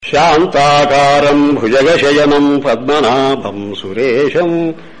శాంతాకారం భుజగశయనం పద్మనాభం సురేశం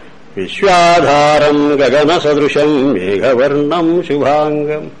విశ్వాధారం గగన సదృశం మేఘవర్ణం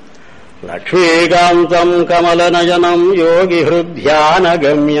శుభాంగం లక్ష్మీకాంతం కమలనయనం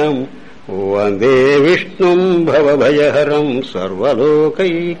యోగిహృద్ధ్యానగమ్యం వందే విష్ణుం భవభయహరం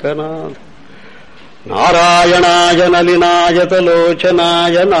సర్వలోకైకనాథం నారాయణాయ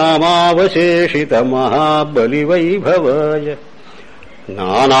నలినాయతలోచనాయ నామావశేషిత మహాబలివైభవాయ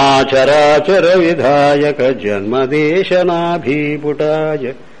నానాచరాచర విధాయక జన్మదేశనాభీపుటాయ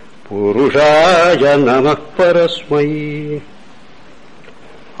పురుషాయ నమః పరస్మై.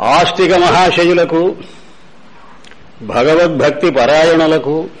 ఆస్తిక మహాశయులకు, భగవద్భక్తి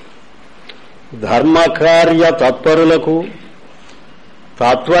పరాయణులకు, ధర్మకార్య తత్పరులకు,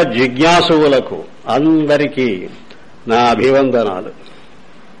 తత్వ జిజ్ఞాసువులకు అందరికీ నా అభివందనాలు.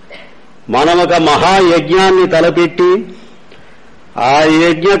 మనమొక మహాయజ్ఞాన్ని తలపెట్టి ఆ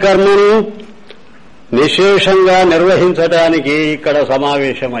యజ్ఞకర్మను నిశేషంగా నిర్వహించడానికి ఇక్కడ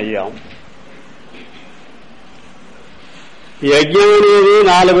సమావేశమయ్యాం. యజ్ఞం అనేది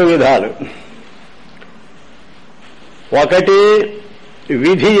 4 విధాలు. ఒకటి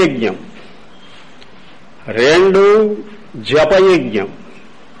విధి యజ్ఞం, 2 జపయజ్ఞం,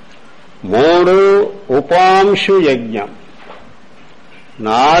 3 ఉపాంశు యజ్ఞం,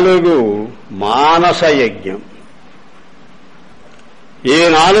 4 మానస యజ్ఞం. ఈ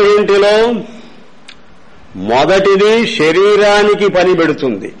 4 మొదటిది శరీరానికి పని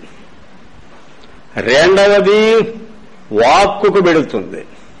పెడుతుంది, రెండవది వాక్కుకు పెడుతుంది,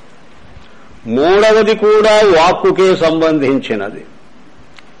 మూడవది కూడా వాక్కుకే సంబంధించినది.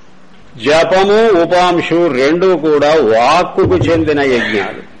 జపము ఉపాంశు 2 కూడా వాక్కుకు చెందిన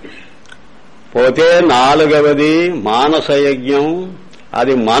యజ్ఞాలు. పోతే 4వది మానస యజ్ఞం,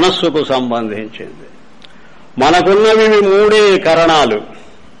 అది మనస్సుకు సంబంధించింది. మనకున్నవి 3 కరణాలు.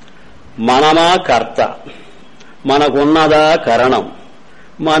 మనమా కర్త, మనకున్నదా కరణం,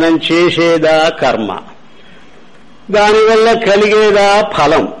 మనం చేసేదా కర్మ, దానివల్ల కలిగేదా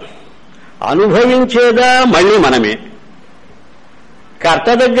ఫలం, అనుభవించేదా మళ్ళీ మనమే. కర్త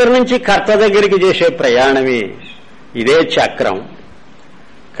దగ్గర నుంచి కర్త దగ్గరికి చేసే ప్రయాణమే ఇదే చక్రం.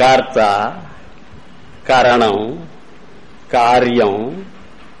 కర్త, కరణం, కార్యం,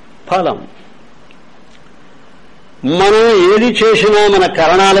 ఫలం. మనం ఏది చేసినా మన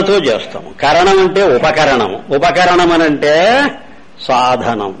కరణాలతో చేస్తాం. కరణం అంటే ఉపకరణం, ఉపకరణం అనంటే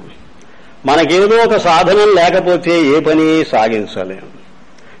సాధనం. మనకేదో ఒక సాధనం లేకపోతే ఏ పని సాగించలేం.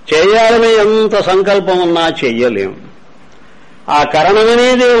 చేయాలని ఎంత సంకల్పం ఉన్నా చెయ్యలేం. ఆ కరణం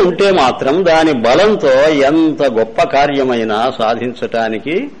అనేది ఉంటే మాత్రం దాని బలంతో ఎంత గొప్ప కార్యమైనా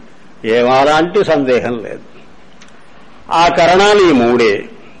సాధించటానికి ఏమాలాంటి సందేహం లేదు. ఆ కరణాలు ఈ 3.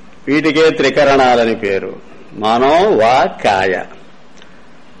 వీటికే త్రికరణాలని పేరు. మనో వాక్ కాయ.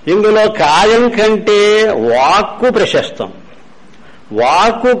 ఇందులో కాయం కంటే వాక్కు ప్రశస్తం,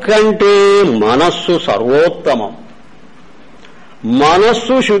 వాక్కు కంటే మనస్సు సర్వోత్తమం.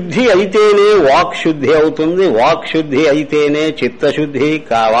 మనస్సు శుద్ధి అయితేనే వాక్ శుద్ధి అవుతుంది, వాక్ శుద్ధి అయితేనే చిత్తశుద్ధి,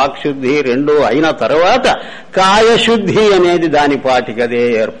 వాక్శుద్ధి 2 అయిన తర్వాత కాయశుద్ధి అనేది దాని పాటికదే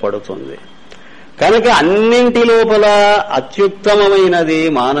ఏర్పడుతుంది. కనుక అన్నింటి లోపల అత్యుత్తమమైనది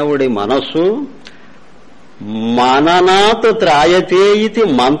మానవుడి మనస్సు. మననాత్ త్రాయతే ఇది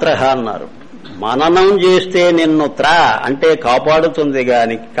మంత్ర అన్నారు. మననం చేస్తే నిన్ను అంటే కాపాడుతుంది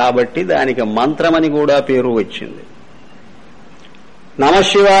కాబట్టి దానికి మంత్రమని కూడా పేరు వచ్చింది.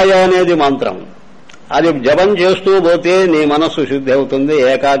 నమశివాయ అనేది మంత్రం. అది జపం చేస్తూ పోతే నీ మనస్సు శుద్ధి అవుతుంది,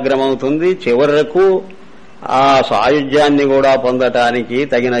 ఏకాగ్రమవుతుంది. చివరకు ఆ సాయుధ్యాన్ని కూడా పొందటానికి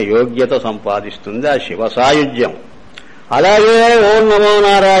తగిన యోగ్యత సంపాదిస్తుంది, ఆ శివ సాయుధ్యం. అలాగే ఓం నమో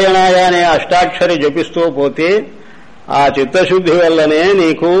నారాయణాయ అనే అష్టాక్షరి జపిస్తూ పోతే ఆ చిత్తశుద్ధి వల్లనే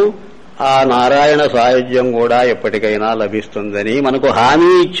నీకు ఆ నారాయణ సాయుధ్యం కూడా ఎప్పటికైనా లభిస్తుందని మనకు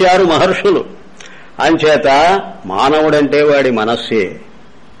హామీ ఇచ్చారు మహర్షులు. అంచేత మానవుడంటే వాడి మనస్సే.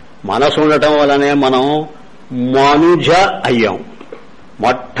 మనసు ఉండటం వల్లనే మనం మనుజ అయ్యాం.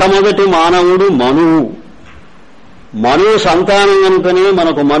 మొట్టమొదటి మానవుడు మనువు. మనువు సంతానం కనుకనే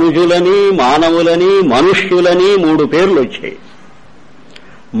మనకు మనుజులని, మానవులని, మనుష్యులని 3 పేర్లు వచ్చాయి.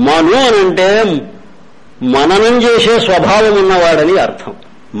 మను అనంటే మననం చేసే స్వభావం ఉన్నవాడని అర్థం.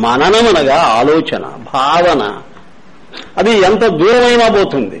 మననం అనగా ఆలోచన, భావన. అది ఎంత దూరమైనా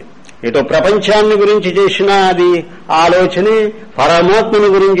పోతుంది. ఇటు ప్రపంచాన్ని గురించి చేసినా అది ఆలోచనే, పరమాత్మని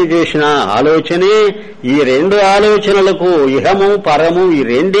గురించి చేసిన ఆలోచనే. ఈ 2 ఆలోచనలకు ఇహము పరము ఈ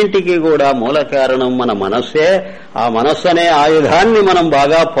రెండింటికి కూడా మూల కారణం మన మనస్సే. ఆ మనస్సు అనే ఆయుధాన్ని మనం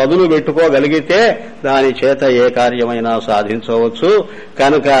బాగా పదును పెట్టుకోగలిగితే దాని చేత ఏ కార్యమైనా సాధించవచ్చు.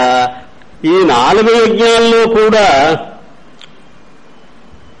 కనుక ఈ 4 యజ్ఞాల్లో కూడా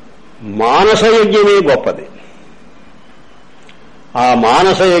మానసయజ్ఞమే గొప్పది. ఆ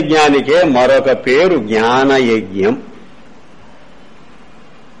మానసయజ్ఞానికే మరొక పేరు జ్ఞానయజ్ఞం.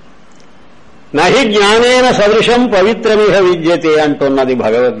 నహి జ్ఞానేన సదృశం పవిత్రమిహ విద్యతే అంటున్నది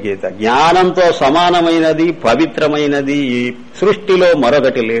భగవద్గీత. జ్ఞానంతో సమానమైనది, పవిత్రమైనది ఈ సృష్టిలో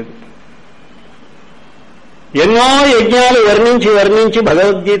మరొకటి లేదు. ఎన్నో యజ్ఞాలు వర్ణించి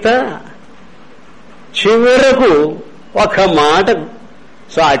భగవద్గీత చివరకు ఒక మాట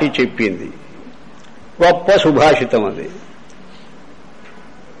సాటి చెప్పింది. గొప్ప సుభాషితం అది.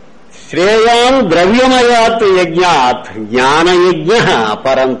 శ్రేయాన్ ద్రవ్యమయాత్ యజ్ఞాత్ జ్ఞానయజ్ఞ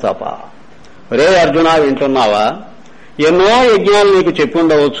పరంతప. రే అర్జున, వింటున్నావా? ఎన్నో యజ్ఞాలు నీకు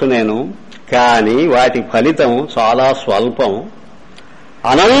చెప్పుండవచ్చు నేను, కానీ వాటి ఫలితం చాలా స్వల్పం.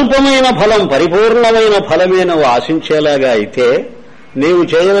 అనంతమైన ఫలం, పరిపూర్ణమైన ఫలమే నువ్వు ఆశించేలాగా అయితే నీవు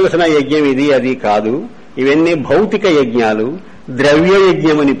చేయవలసిన యజ్ఞం ఇది అది కాదు. ఇవన్నీ భౌతిక యజ్ఞాలు. ద్రవ్య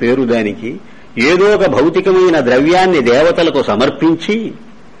యజ్ఞమని పేరు దానికి. ఏదో ఒక భౌతికమైన ద్రవ్యాన్ని దేవతలకు సమర్పించి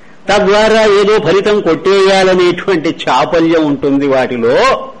తద్వారా ఏదో ఫలితం కొట్టేయాలనేటువంటి చాపల్యం ఉంటుంది వాటిలో.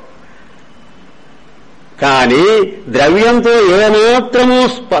 కానీ ద్రవ్యంతో ఏమాత్రమూ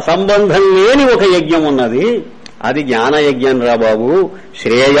సంబంధం లేని ఒక యజ్ఞం ఉన్నది. అది జ్ఞానయజ్ఞం రా బాబు.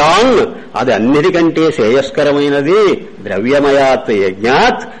 శ్రేయాన్, అది అన్నిటికంటే శ్రేయస్కరమైనది. ద్రవ్యమయాత్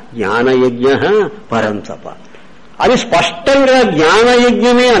యజ్ఞాత్ జ్ఞానయజ్ఞ పరంతప. అది స్పష్టంగా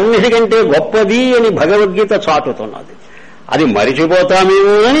జ్ఞానయజ్ఞమే అన్నిటికంటే గొప్పది అని భగవద్గీత చాటుతున్నది. అది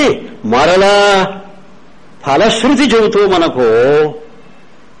మరిచిపోతామేమో అని మరలా ఫలశ్రుతి చెబుతూ మనకు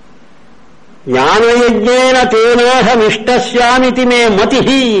జ్ఞానయజ్ఞేన తేనాహమిష్టస్యామితి మే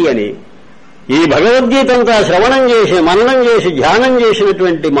మతిహి అని ఈ భగవద్గీతంతా శ్రవణం చేసి మననం చేసి ధ్యానం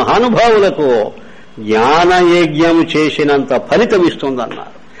చేసినటువంటి మహానుభావులకు జ్ఞానయజ్ఞం చేసినంత ఫలితం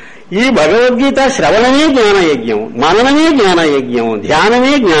ఇస్తుందన్నారు. ఈ భగవద్గీత శ్రవణమే జ్ఞానయజ్ఞం, మననమే జ్ఞానయజ్ఞం,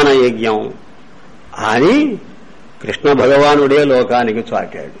 ధ్యానమే జ్ఞానయజ్ఞం అని కృష్ణ భగవానుడే లోకానికి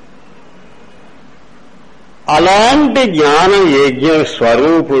చాటాడు. అలాంటి జ్ఞానయజ్ఞ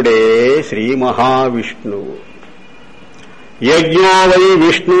స్వరూపుడే శ్రీ మహావిష్ణువు. యజ్ఞో వై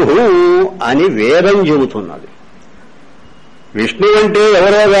విష్ణు అని వేదం చెబుతున్నది. విష్ణు అంటే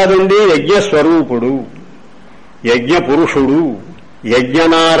ఎవరో కాదండి, యజ్ఞస్వరూపుడు, యజ్ఞ పురుషుడు,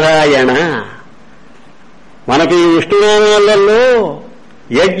 యజ్ఞనారాయణ. మనకి ఈ విష్ణునామాలలో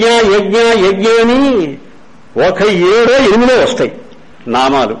యజ్ఞ యజ్ఞ యజ్ఞ అని ఒక 7-8 వస్తాయి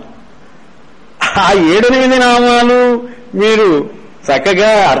నామాలు. ఆ 7-8 నామాలు మీరు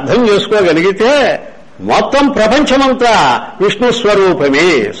చక్కగా అర్థం చేసుకోగలిగితే మొత్తం ప్రపంచమంతా విష్ణు స్వరూపమే.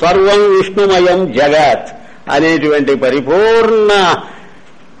 సర్వం విష్ణుమయం జగత్ అనేటువంటి పరిపూర్ణ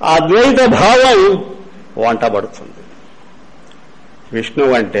అద్వైత భావం వంటబడుతుంది. విష్ణు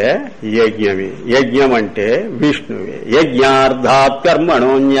అంటే యజ్ఞమే, యజ్ఞం అంటే విష్ణువే. యజ్ఞార్థాత్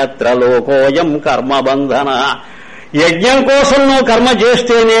కర్మణోన్యత్ర లోకోయం కర్మబంధన. యజ్ఞం కోసం నువ్వు కర్మ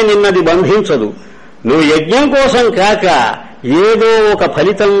చేస్తేనే నిన్నది బంధించదు. నువ్వు యజ్ఞం కోసం కాక ఏదో ఒక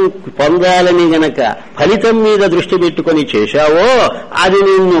ఫలితం పొందాలని గనక ఫలితం మీద దృష్టి పెట్టుకుని చేశావో అది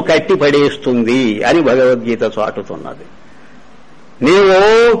నిన్ను కట్టిపడేస్తుంది అని భగవద్గీత చాటుతున్నది. నీవు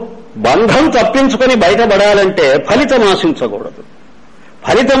బంధం తప్పించుకొని బయటపడాలంటే ఫలితం ఆశించకూడదు.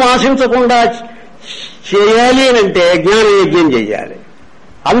 ఫలితం ఆశించకుండా చేయాలి అంటే జ్ఞానయజ్ఞం చేయాలి.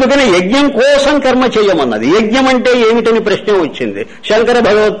 అందుకని యజ్ఞం కోసం కర్మ చేయమన్నది. యజ్ఞం అంటే ఏమిటని ప్రశ్న వచ్చింది. శంకర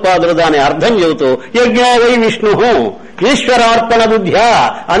భగవత్పాదులు దాని అర్థం చెబుతూ యజ్ఞో వై విష్ణు ఈశ్వరార్పణ బుద్ధ్యా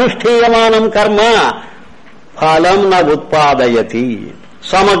అనుష్ఠీయమానం కర్మ ఫలం న ఉత్పాదయతి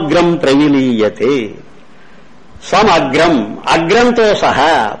సమగ్రం ప్రవిలీయతే. సమగ్రం, అగ్రంతో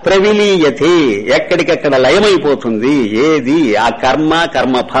సహా, ప్రవిలీయతే, ఎక్కడికెక్కడ లయమైపోతుంది. ఏది? ఆ కర్మ,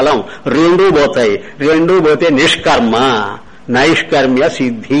 కర్మఫలం రెండూ పోతాయి. రెండూ పోతే నిష్కర్మ, నైష్కర్మ్య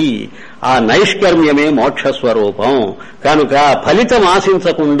సిద్ధి. ఆ నైష్కర్మ్యమే మోక్షస్వరూపం. కనుక ఫలితం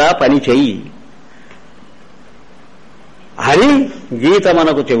ఆశించకుండా పని చెయ్యి అని గీత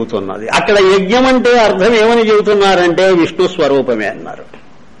మనకు చెబుతున్నది. అక్కడ యజ్ఞం అంటే అర్థం ఏమని చెబుతున్నారంటే విష్ణు స్వరూపమే అన్నారు.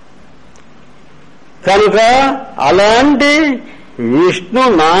 కనుక అలాంటి విష్ణు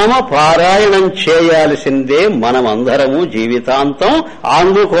నామ పారాయణం చేయాల్సిందే మనమందరము జీవితాంతం.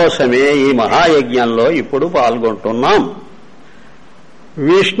 అందుకోసమే ఈ మహాయజ్ఞంలో ఇప్పుడు పాల్గొంటున్నాం.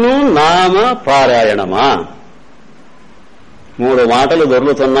 విష్ణు నామ పారాయణమా? 3 మాటలు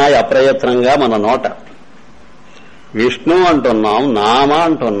దొర్లుతున్నాయి అప్రయత్నంగా మన నోట. విష్ణు అంటున్నాం, నామ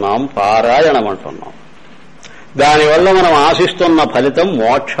అంటున్నాం, పారాయణం అంటున్నాం. దానివల్ల మనం ఆశిస్తున్న ఫలితం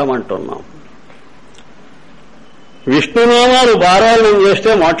మోక్షం అంటున్నాం. విష్ణునామాలు పారాయణం చేస్తే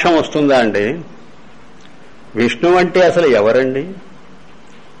మోక్షం వస్తుందా అండి? విష్ణు అంటే అసలు ఎవరండి?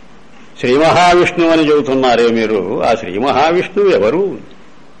 శ్రీ మహావిష్ణువు అని చెబుతున్నారే మీరు. ఆ శ్రీ మహావిష్ణువు ఎవరు?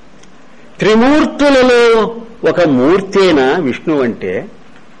 త్రిమూర్తులలో ఒక మూర్తేనా విష్ణువు అంటే?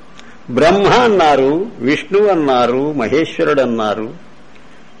 బ్రహ్మ అన్నారు, విష్ణు అన్నారు, మహేశ్వరుడు అన్నారు.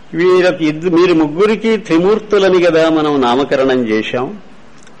 మీరు ముగ్గురికి త్రిమూర్తులని కదా మనం నామకరణం చేశాం.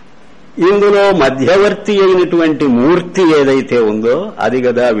 ఇందులో మధ్యవర్తి అయినటువంటి మూర్తి ఏదైతే ఉందో అది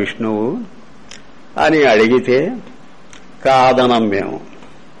కదా విష్ణువు అని అడిగితే కాదనం మేము.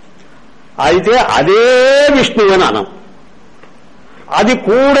 అయితే అదే విష్ణువు అని అనం. అది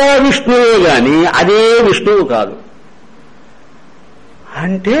కూడా విష్ణువే గాని అదే విష్ణువు కాదు.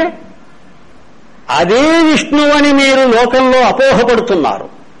 అంటే అదే విష్ణువు అని మీరు లోకంలో అపోహపడుతున్నారు.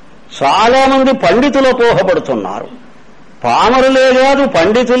 చాలా మంది పండితులు అపోహపడుతున్నారు. పామరులే కాదు,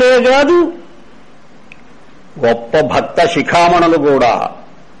 పండితులే కాదు, గొప్ప భక్త శిఖామణులు కూడా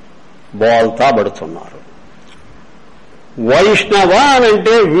బోల్తా పడుతున్నారు. వైష్ణవ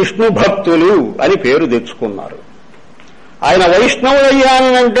అనంటే విష్ణు భక్తులు అని పేరు తెచ్చుకున్నారు. ఆయన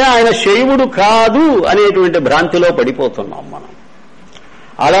వైష్ణవుడయ్యానంటే ఆయన శైవుడు కాదు అనేటువంటి భ్రాంతిలో పడిపోతున్నాం మనం.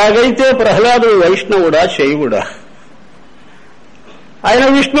 అలాగైతే ప్రహ్లాదుడు వైష్ణవుడా శైవుడా? ఆయన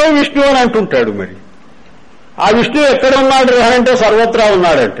విష్ణువు విష్ణువు అని అంటుంటాడు. మరి ఆ విష్ణువు ఎక్కడ ఉన్నాడు అంటే సర్వత్రా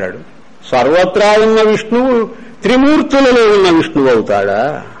ఉన్నాడంటాడు. సర్వత్రా ఉన్న విష్ణువు త్రిమూర్తులలో ఉన్న విష్ణువు అవుతాడా?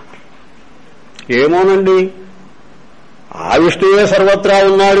 ఏమోనండి, ఆ విష్ణువే సర్వత్రా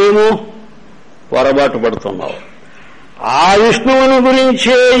ఉన్నాడేమో. పొరపాటు పడుతున్నావు. ఆ విష్ణువుని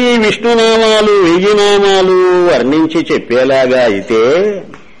గురించే ఈ విష్ణునామాలు 1000 నామాలు వర్ణించి చెప్పేలాగా అయితే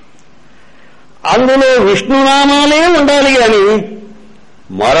అందులో విష్ణునామాలే ఉండాలి గాని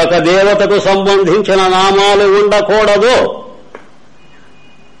మరొక దేవతకు సంబంధించిన నామాలు ఉండకూడదు.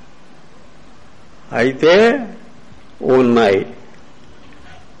 అయితే ఉన్నాయి.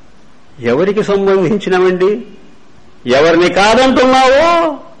 ఎవరికి సంబంధించినవండి? ఎవరిని కాదంటున్నావో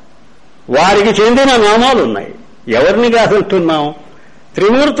వారికి చెందిన నామాలున్నాయి. ఎవరిని కాదంటున్నావు?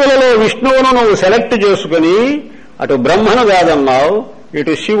 త్రిమూర్తులలో విష్ణువును నువ్వు సెలెక్ట్ చేసుకుని అటు బ్రహ్మను కాదన్నావు,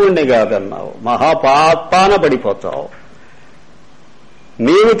 ఇటు శివుణ్ణి కాదన్నావు. మహాపాపాన పడిపోతావు.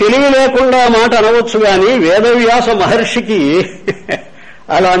 నీవు తెలివి లేకుండా మాట అనవచ్చు గాని వేదవ్యాస మహర్షికి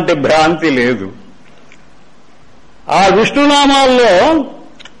అలాంటి భ్రాంతి లేదు. ఆ విష్ణునామాల్లో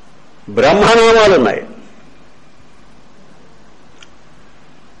బ్రహ్మనామాలున్నాయి.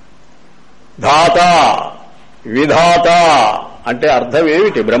 ధాత, విధాత అంటే అర్థం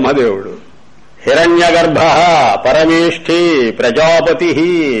ఏమిటి? బ్రహ్మదేవుడు. హిరణ్యగర్భ, పరమేష్ఠి, ప్రజాపతి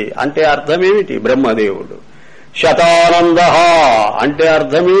అంటే అర్థమేమిటి? బ్రహ్మదేవుడు. శతానంద అంటే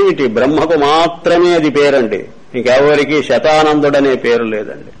అర్థమేమిటి? బ్రహ్మకు మాత్రమే అది పేరండి, ఇంకెవరికి శతానందుడనే పేరు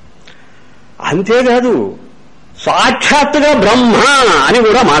లేదండి. అంతేకాదు, సాక్షాత్తుగా బ్రహ్మ అని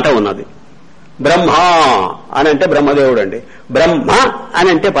కూడా మాట ఉన్నది. బ్రహ్మ అని అంటే బ్రహ్మదేవుడు అండి. బ్రహ్మ అని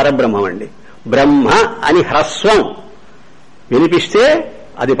అంటే పరబ్రహ్మం అండి. బ్రహ్మ అని హ్రస్వం వినిపిస్తే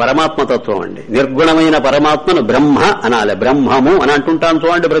అది పరమాత్మతత్వం అండి. నిర్గుణమైన పరమాత్మను బ్రహ్మ అనాలి. బ్రహ్మము అని అంటుంటాం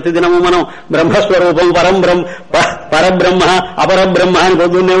చూడండి ప్రతిదినము మనం. బ్రహ్మస్వరూపం, పరబ్రహ్మ, అపరబ్రహ్మ అని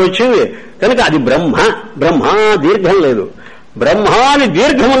పొద్దున్నే వచ్చింది కనుక అది బ్రహ్మ. బ్రహ్మ దీర్ఘం లేదు. బ్రహ్మ అని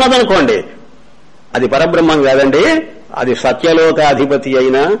దీర్ఘం ఉన్నదనుకోండి అది పరబ్రహ్మం కాదండి. అది సత్యలోకాధిపతి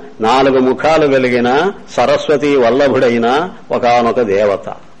అయిన 4 ముఖాలు కలిగిన సరస్వతి వల్లభుడైన ఒకానొక దేవత.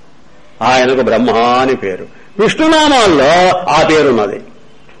 ఆయనకు బ్రహ్మ అని పేరు. విష్ణునామాల్లో ఆ పేరున్నది.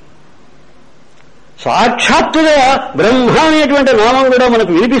 సాక్షాత్తుగా బ్రహ్మ అనేటువంటి నామం కూడా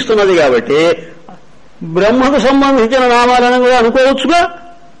మనకు వినిపిస్తున్నది కాబట్టి బ్రహ్మకు సంబంధించిన నామాలను కూడా అనుకోవచ్చుగా.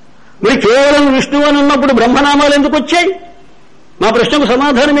 మరి కేవలం విష్ణువు అని ఉన్నప్పుడు బ్రహ్మనామాలు ఎందుకు వచ్చాయి? మా ప్రశ్నకు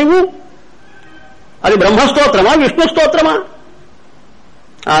సమాధానం ఇవ్వు. అది బ్రహ్మస్తోత్రమా, విష్ణు స్తోత్రమా?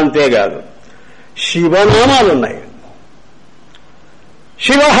 అంతేకాదు, శివనామాలున్నాయి.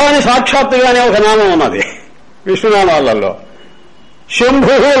 శివ అని సాక్షాత్తుగానే ఒక నామం ఉన్నది విష్ణునామాలలో.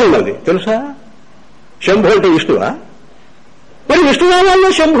 శంభు ఉన్నది, తెలుసా? శంభు అంటే విష్ణువా? మరి విష్ణునామాల్లో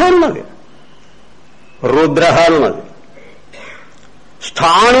శంభు ఉన్నది. రుద్ర ఉన్నది,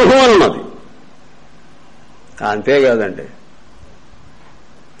 స్థాణు అన్నది.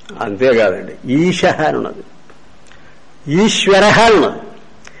 అంతేకాదండి, ఈశ అన్నది, ఈశ్వర అన్నది,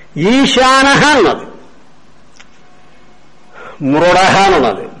 ఈశాన అన్నది, మృడ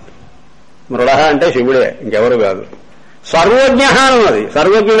అన్నది. మృడ అంటే శివుడే, ఇంకెవరు కాదు. సర్వజ్ఞ అన్నది.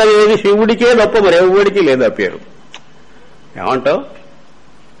 సర్వజ్ఞుడు అనేది శివుడికే తప్ప మరెవడికి లేదా పేరు. ఏమంటావు?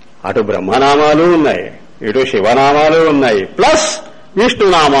 అటు బ్రహ్మనామాలు ఉన్నాయి, ఇటు శివనామాలు ఉన్నాయి, ప్లస్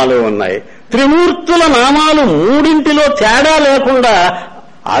విష్ణునామాలు ఉన్నాయి. త్రిమూర్తుల నామాలు మూడింటిలో తేడా లేకుండా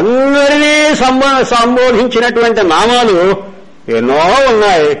అందరినీ సంబోధించినటువంటి నామాలు ఎన్నో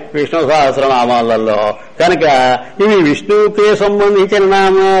ఉన్నాయి విష్ణు సహస్రనామాలలో. కనుక ఇవి విష్ణువుకే సంబంధించిన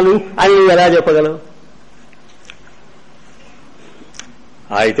నామాలు అని ఎలా చెప్పగలవు?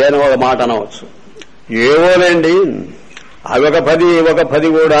 అయితే ఒక మాట అనవచ్చు, ఏవోలేండి అవి ఒక 10 ఒక 10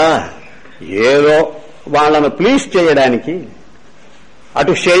 కూడా ఏదో వాళ్ళను ప్లీజ్ చేయడానికి,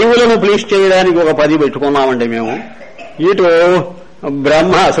 అటు శైవులను ప్లీజ్ చేయడానికి ఒక 10 పెట్టుకున్నామండి మేము. ఇటు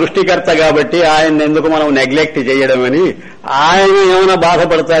బ్రహ్మ సృష్టికర్త కాబట్టి ఆయన ఎందుకు మనం నెగ్లెక్ట్ చేయడమని, ఆయన ఏమైనా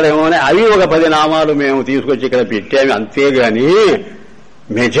బాధపడతాడేమో అని అవి ఒక 10 నామాలు మేము తీసుకొచ్చి ఇక్కడ పెట్టాము. అంతేగాని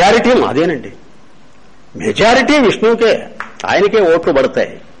మెజారిటీ మాదేనండి, మెజారిటీ విష్ణువుకే, ఆయనకే ఓట్లు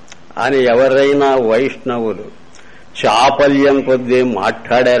పడతాయి అని ఎవరైనా వైష్ణవులు చాపల్యం కొద్దీ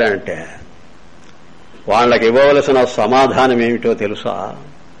మాట్లాడారంటే వాళ్ళకి ఇవ్వవలసిన సమాధానం ఏమిటో తెలుసా?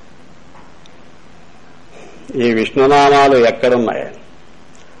 ఈ విష్ణునామాలు ఎక్కడున్నాయి?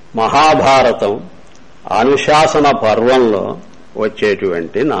 మహాభారతం అనుశాసన పర్వంలో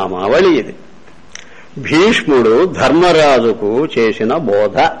వచ్చేటువంటి నామావళి ఇది. భీష్ముడు ధర్మరాజుకు చేసిన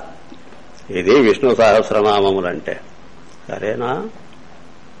బోధ ఇది విష్ణు సహస్రనామములంటే. సరేనా?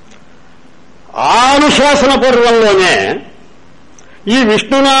 ఆ అనుశాసన పర్వంలోనే ఈ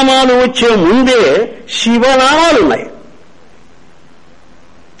విష్ణునామాలు వచ్చే ముందే శివనామాలున్నాయి.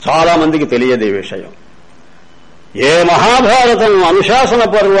 చాలా మందికి తెలియదు ఈ విషయం. ఏ మహాభారతం అనుశాసన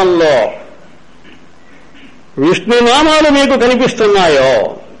పర్వంలో విష్ణునామాలు మీకు కనిపిస్తున్నాయో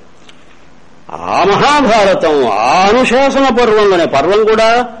ఆ మహాభారతం ఆ అనుశాసన పర్వంలోనే, పర్వం కూడా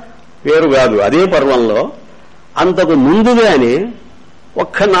వేరు కాదు, అదే పర్వంలో అంతకు ముందుగానే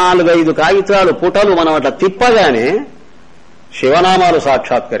ఒక్క 4-5 కాగితాలు పుటలు మనం అట్లా తిప్పగానే శివనామాలు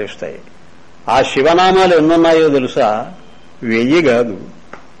సాక్షాత్కరిస్తాయి. ఆ శివనామాలు ఎన్నున్నాయో తెలుసా? 1000 కాదు,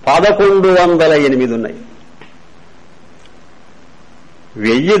 1108 ఉన్నాయి.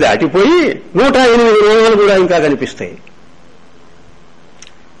 1000 దాటిపోయి 108 నామాలు కూడా ఇంకా కనిపిస్తాయి.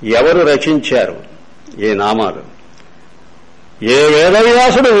 ఎవరు రచించారు ఈ నామాలు? ఏ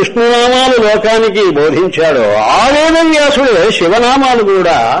వేదవ్యాసుడు విష్ణునామాలు లోకానికి బోధించాడో ఆ వేదవ్యాసుడే శివనామాలు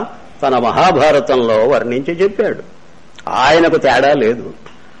కూడా తన మహాభారతంలో వర్ణించి చెప్పాడు. ఆయనకు తేడా లేదు.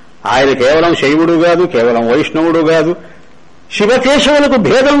 ఆయన కేవలం శైవుడు కాదు, కేవలం వైష్ణవుడు కాదు, శివకేశవులకు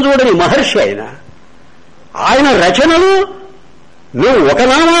భేదం చూడని మహర్షి ఆయన రచనలు నువ్వు ఒక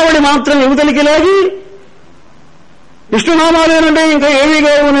నామావళి మాత్రం యువతలికి లాగి విష్ణునామాలేనంటే ఇంకా ఏమీ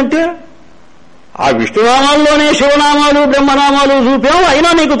కావునంటే ఆ విష్ణునామాల్లోనే శివనామాలు బ్రహ్మనామాలు చూపావు, అయినా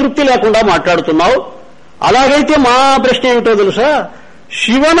నీకు తృప్తి లేకుండా మాట్లాడుతున్నావు. అలాగైతే మా ప్రశ్న ఏమిటో తెలుసా?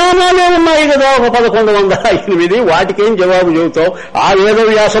 శివనామాలే ఉన్నాయి కదా ఒక 1108, వాటికేం జవాబు చెబుతావు? ఆ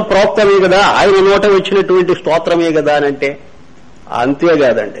వేదవ్యాస ప్రోక్తమే కదా, ఆయన నోట వచ్చినటువంటి స్తోత్రమే కదా అనంటే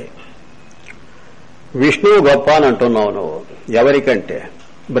అంతేకాదండి. విష్ణువు గొప్ప అని అంటున్నావు నువ్వు. ఎవరికంటే?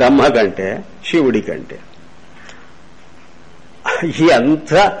 బ్రహ్మ కంటే, శివుడి కంటే.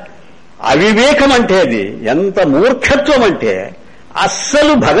 ఎంత అవివేకం అంటే అది, ఎంత మూర్ఖత్వం అంటే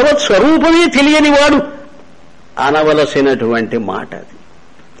అస్సలు భగవత్ స్వరూపమే తెలియని వాడు అనవలసినటువంటి మాట అది.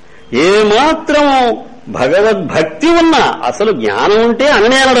 ఏమాత్రం భగవద్భక్తి ఉన్నా, అసలు జ్ఞానం ఉంటే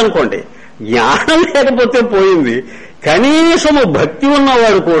అననేనడనుకోండి, జ్ఞానం లేకపోతే పోయింది, కనీసము భక్తి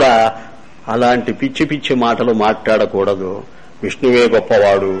ఉన్నవాడు కూడా అలాంటి పిచ్చి పిచ్చి మాటలు మాట్లాడకూడదు. విష్ణువే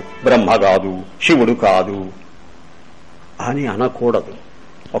గొప్పవాడు, బ్రహ్మ కాదు, శివుడు కాదు అని అనకూడదు.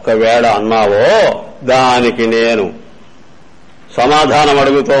 ఒకవేళ అన్నావో దానికి నేను సమాధానం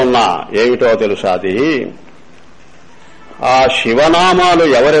అడుగుతూ ఉన్నా. ఏమిటో తెలుసా? అది ఆ శివనామాలు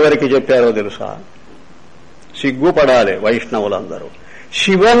ఎవరెవరికి చెప్పారో తెలుసా? సిగ్గుపడాలి వైష్ణవులందరూ.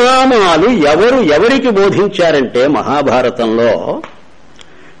 శివనామాలు ఎవరికి బోధించారంటే మహాభారతంలో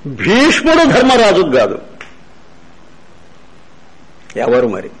భీష్ముడు ధర్మరాజుకు కాదు. ఎవరు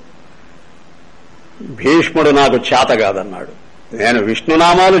మరి? భీష్ముడు నాకు చేత కాదన్నాడు. నేను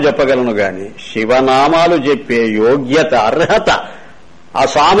విష్ణునామాలు చెప్పగలను గాని శివనామాలు చెప్పే యోగ్యత, అర్హత, ఆ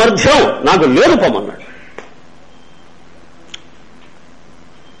సామర్థ్యం నాకు లేదు పొమ్మన్నాడు.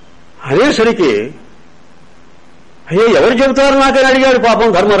 అనేసరికి అయ్యో ఎవరు చెబుతారు నాకని అడిగాడు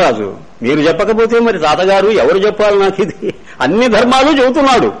పాపం ధర్మరాజు. మీరు చెప్పకపోతే మరి తాతగారు ఎవరు చెప్పాలి నాకు? ఇది అన్ని ధర్మాలు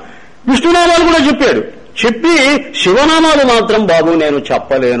చెబుతున్నాడు, విష్ణునామాలు కూడా చెప్పాడు. చెప్పి శివనామాలు మాత్రం బాబు నేను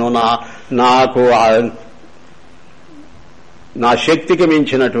చెప్పలేను, నాకు నా శక్తికి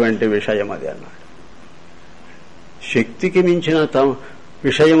మించినటువంటి విషయం అది అన్నాడు. శక్తికి మించిన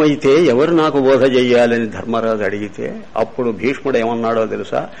విషయం అయితే ఎవరు నాకు బోధ చెయ్యాలని ధర్మరాజు అడిగితే అప్పుడు భీష్ముడు ఏమన్నాడో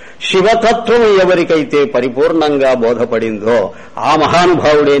తెలుసా? శివతత్వం ఎవరికైతే పరిపూర్ణంగా బోధపడిందో ఆ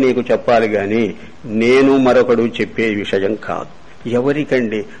మహానుభావుడే నీకు చెప్పాలి గాని నేను మరొకడు చెప్పే విషయం కాదు.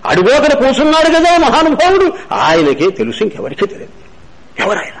 ఎవరికండి? అడుగోకడ కూర్చున్నాడు కదా మహానుభావుడు, ఆయనకే తెలుసు, ఇంకెవరికీ తెలియదు.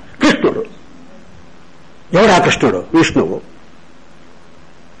 ఎవరాయన? కృష్ణుడు. ఎవరా కృష్ణుడు? విష్ణువు.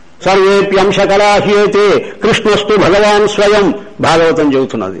 సర్వేప్యంశకలాహ్యేతే కృష్ణస్తు భగవాన్ స్వయం, భాగవతం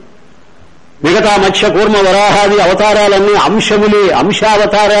చెబుతున్నది. మిగతా మత్స్య కూర్మ వరాహాది అవతారాలన్నీ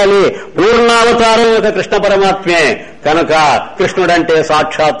అంశావతారాలే, పూర్ణావతారం ఒక కృష్ణ పరమాత్మే. కనుక కృష్ణుడంటే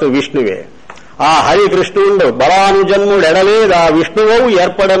సాక్షాత్తు విష్ణువే. ఆ హరి కృష్ణుడు బలానుజన్ముడు ఎడలేదు ఆ విష్ణువు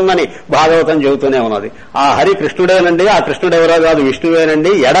ఏర్పడన్నని భాగవతం చెబుతూనే ఉన్నది. ఆ హరి కృష్ణుడేనండి, ఆ కృష్ణుడెవరో కాదు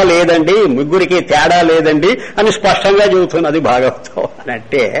విష్ణువేనండి, ఎడలేదండి, ముగ్గురికి తేడా లేదండి అని స్పష్టంగా చెబుతున్నది భాగవతం.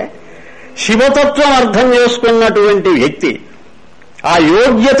 అంటే శివతత్వం అర్థం చేసుకున్నటువంటి వ్యక్తి, ఆ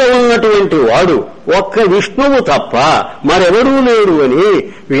యోగ్యత ఉన్నటువంటి వాడు ఒక్క విష్ణువు తప్ప మరెవరూ లేడు అని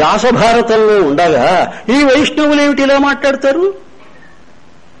వ్యాస భారతంలో ఉండగా ఈ వైష్ణవులేమిటి ఇలా మాట్లాడతారు?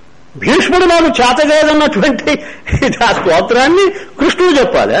 భీష్ముడు నాకు చేతగాదన్నటువంటి ఆ స్తోత్రాన్ని కృష్ణుడు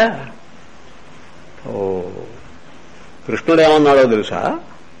చెప్పాలా? కృష్ణుడు ఏమన్నాడో తెలుసా?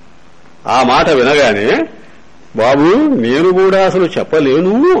 ఆ మాట వినగానే, బాబు నేను కూడా అసలు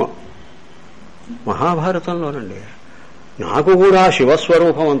చెప్పలేను, మహాభారతంలోనండి, నాకు కూడా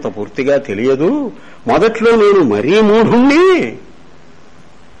శివస్వరూపం అంత పూర్తిగా తెలియదు, మొదట్లో నేను మరీ మూఢుణ్ణి,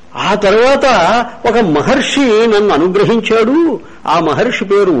 ఆ తర్వాత ఒక మహర్షి నన్ను అనుగ్రహించాడు, ఆ మహర్షి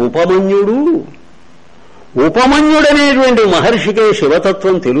పేరు ఉపమన్యుడు. ఉపమన్యుడనేటువంటి మహర్షికే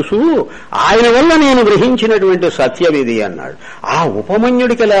శివతత్వం తెలుసు, ఆయన వల్ల నేను గ్రహించినటువంటి సత్యం ఇది అన్నాడు. ఆ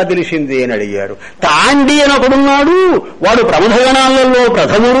ఉపమన్యుడికి ఎలా తెలిసింది అని అడిగారు. తాండి అని ఒకడున్నాడు, వాడు ప్రమథగణాలలో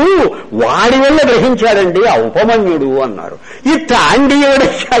ప్రథముడు, వాడి వల్ల గ్రహించాడండి ఆ ఉపమన్యుడు అన్నారు. ఈ తాండి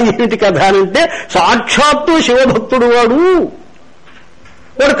ఏమిటి కథ అంటే సాక్షాత్తు శివభక్తుడు వాడు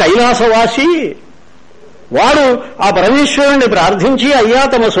కైలాసవాసి. వాడు ఆ పరమేశ్వరుణ్ణి ప్రార్థించి, అయ్యా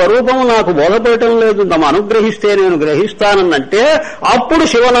తమ స్వరూపము నాకు బోధపడటం లేదు, తమ అనుగ్రహిస్తే నేను గ్రహిస్తానన్నంటే అప్పుడు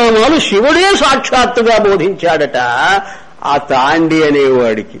శివనామాలు శివుడే సాక్షాత్తుగా బోధించాడట ఆ తాండి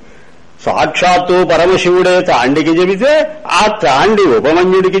అనేవాడికి. సాక్షాత్తు పరమశివుడే తాండికి చెబితే, ఆ తాండి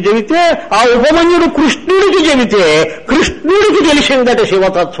ఉపమన్యుడికి చెబితే, ఆ ఉపమన్యుడు కృష్ణుడికి చెబితే కృష్ణుడికి తెలిసిందట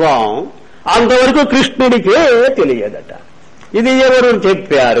శివతత్వం. అంతవరకు కృష్ణుడికే తెలియదట. ఇది ఎవరు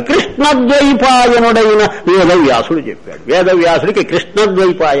చెప్పారు? కృష్ణద్వైపాయనుడైన వేదవ్యాసుడు చెప్పాడు. వేదవ్యాసుడికి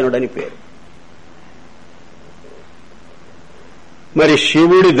కృష్ణద్వైపాయనుడని పేరు. మరి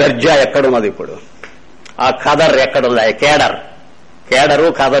శివుడి దర్జా ఎక్కడున్నది ఇప్పుడు? ఆ కదర్ ఎక్కడున్నాయి? కేడరు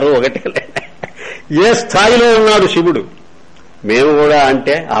కదరు ఒకటి. ఏ స్థాయిలో ఉన్నాడు శివుడు? మేము కూడా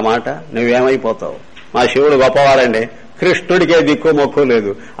అంటే ఆ మాట నువ్వేమైపోతావు? మా శివుడు గొప్పవాడండి, కృష్ణుడికే దిక్కు మొక్కు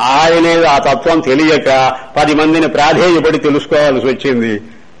లేదు, ఆయనే ఆ తత్వం తెలియక 10 మందిని ప్రాధేయపడి తెలుసుకోవాల్సి వచ్చింది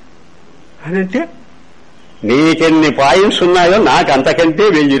అని అంటే నీకెన్ని పాయింట్స్ ఉన్నాయో నాకు అంతకంటే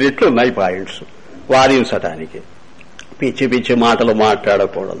 1000 రెట్లు ఉన్నాయి పాయింట్స్ వాదించటానికి. పిచ్చి పిచ్చి మాటలు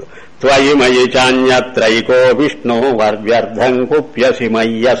మాట్లాడకూడదు. త్వయి మయి చాన్యత్రైకో విష్ణు వర్వ్యర్థం కుప్యసి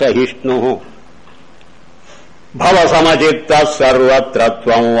మయ్య సహిష్ణు భవ సమచిత్త సర్వత్ర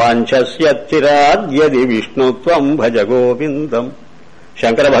త్వం వాంఛస్యచిరాద్యది విష్ణుత్వం భజ గోవిందం.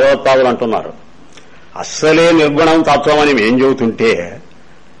 శంకర భగవత్పాదులు అంటున్నారు, అస్సలే నిర్గుణం తత్వం అని మేం చెబుతుంటే,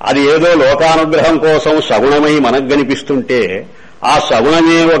 అది ఏదో లోకానుగ్రహం కోసం సగుణమై మనకు కనిపిస్తుంటే, ఆ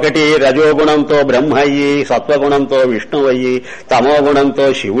సగుణమే ఒకటి రజోగుణంతో బ్రహ్మ అయ్యి, సత్వగుణంతో విష్ణువయ్యి, తమోగుణంతో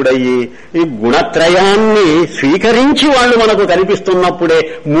శివుడయ్యి, ఈ గుణత్రయాన్ని స్వీకరించి వాళ్ళు మనకు కనిపిస్తున్నప్పుడే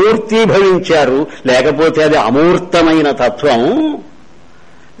మూర్తీభవించారు. లేకపోతే అది అమూర్తమైన తత్వం.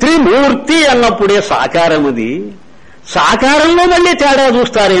 త్రిమూర్తి అన్నప్పుడే సాకారముది. సాకారంలో మళ్ళీ తేడా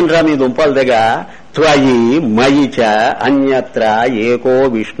చూస్తారేంట్రా మీ దుంపల దగ్గర? త్వయి మయి చ అన్యత్ర ఏకో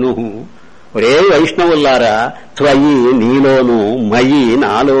విష్ణు. ఒరే వైష్ణవుల్లారా, త్వయి నీలోను, మయి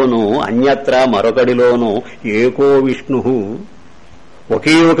నాలోను, అన్యత్ర మరొకడిలోను ఏకో విష్ణు,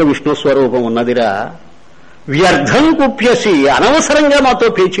 ఒకే ఒక విష్ణు స్వరూపం ఉన్నదిరా. వ్యర్థం కుప్యసి, అనవసరంగా మాతో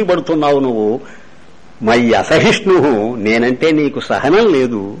పేచీ పడుతున్నావు నువ్వు. మయి అసహిష్ణు, నేనంటే నీకు సహనం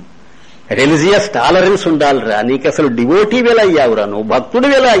లేదు. రిలీజియస్ టాలరెన్స్ ఉండాలిరా. నీకు అసలు డివోటీ వేలా అయ్యావురా నువ్వు, భక్తుడి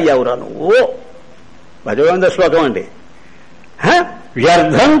వేలా అయ్యావురా నువ్వు. భజగోవింద శ్లోకం అండి.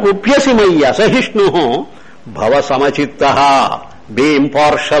 వ్యర్థం కుప్యసి మయ్య అసహిష్ణు భవ సమచిత్త, బీ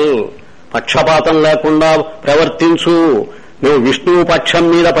ఇంపార్షల్, పక్షపాతం లేకుండా ప్రవర్తించు. నువ్వు విష్ణువు పక్షం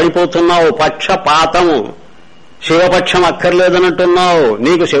మీద పడిపోతున్నావు, పక్షపాతం. శివపక్షం అక్కర్లేదనంటున్నావు.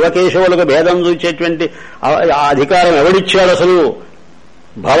 నీకు శివకేశవులకు భేదం చూచేటువంటి అధికారం ఎవడిచ్చాడు అసలు?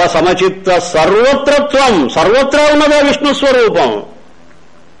 భవ సమచిత్త సర్వత్రత్వం, సర్వత్రా ఉన్నదే విష్ణు స్వరూపం.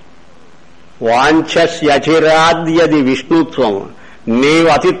 వాంఛస్యచిరాద్యది విష్ణుత్వం, నీవు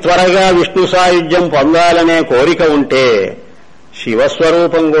అతి త్వరగా విష్ణు సాయుధ్యం పొందాలనే కోరిక ఉంటే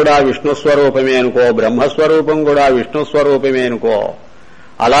శివస్వరూపం కూడా విష్ణుస్వరూపమే అనుకో, బ్రహ్మస్వరూపం కూడా విష్ణుస్వరూపమే అనుకో.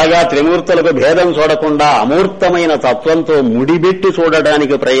 అలాగా త్రిమూర్తులకు భేదం చూడకుండా అమూర్తమైన తత్వంతో ముడిబెట్టి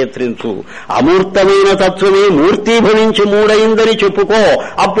చూడడానికి ప్రయత్నించు. అమూర్తమైన తత్వమే మూర్తీభవించి మూడైందని చెప్పుకో.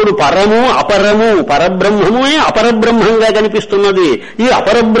 అప్పుడు పరము అపరము, పరబ్రహ్మమే అపరబ్రహ్మంగా కనిపిస్తున్నది. ఈ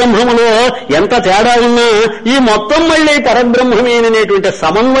అపరబ్రహ్మములో ఎంత తేడా ఉన్నా ఈ మొత్తం మళ్లీ పరబ్రహ్మమేననేటువంటి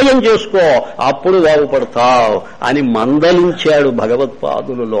సమన్వయం చేసుకో, అప్పుడు బాగుపడతావు అని మందలించాడు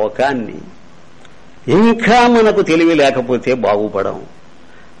భగవత్పాదులు లోకాన్ని. ఇంకా మనకు తెలివి లేకపోతే బాగుపడం.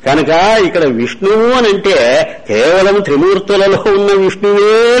 కనుక ఇక్కడ విష్ణువు అనంటే కేవలం త్రిమూర్తులలో ఉన్న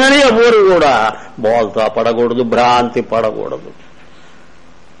విష్ణువేనని ఎవరు కూడా బోల్తా పడకూడదు, భ్రాంతి పడకూడదు.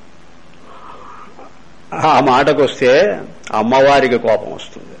 ఆ మాటకొస్తే అమ్మవారికి కోపం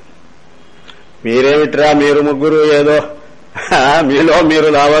వస్తుంది. మీరేమిట్రా మీరు ముగ్గురు ఏదో మీలో మీరు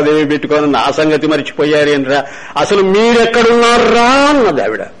లావాదేవీ పెట్టుకొని నా సంగతి మర్చిపోయారేంట్రా, అసలు మీరెక్కడున్నారా అన్నది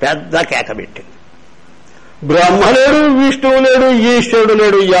ఆవిడ. పెద్ద కేక పెట్టింది. బ్రహ్మ లేడు, విష్ణువు లేడు, ఈశ్వరుడు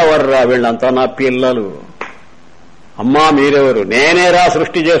లేడు, ఎవర్రా వీళ్ళంతా నా పిల్లలు. అమ్మా మీరెవరు? నేనేరా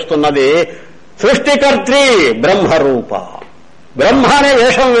సృష్టి చేస్తున్నది. సృష్టికర్త్రి బ్రహ్మరూప. బ్రహ్మ అనే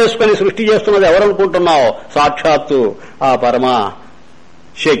వేషం వేసుకుని సృష్టి చేస్తున్నది ఎవరనుకుంటున్నావు? సాక్షాత్తు ఆ పరమ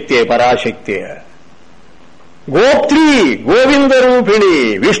శక్తి, పరాశక్తి. గోప్త్రి, గోవింద రూపిణి,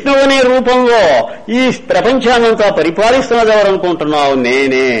 విష్ణువు అనే రూపంలో ఈ ప్రపంచాన్నంతా పరిపాలిస్తున్నది ఎవరనుకుంటున్నావు?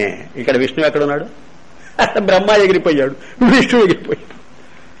 నేనే. ఇక్కడ విష్ణువు ఎక్కడున్నాడు? బ్రహ్మ ఎగిరిపోయాడు, విష్ణు ఎగిరిపోయాడు.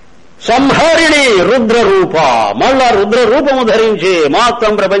 సంహారిణి రుద్రరూప, మళ్ళా రుద్రరూపము ధరించి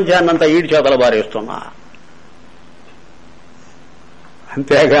మొత్తం ప్రపంచాన్నంతా ఈడ్చేతల బారేస్తున్నా.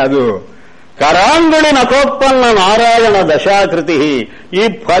 అంతేకాదు కరాంగుళి నకోత్పన్న నారాయణ దశాకృతి. ఈ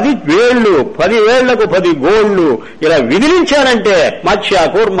 10 వేళ్లు, 10 వేళ్లకు 10 గోళ్లు ఇలా విదిలించానంటే మత్స్య,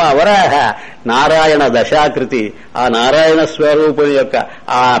 కూర్మ, వరాహ, నారాయణ దశాకృతి. ఆ నారాయణ స్వరూపుని యొక్క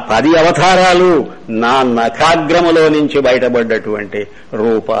ఆ 10 అవతారాలు నా నఖాగ్రములో నుంచి బయటపడ్డటువంటి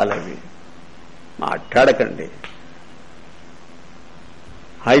రూపాలవి. మాట్లాడకండి.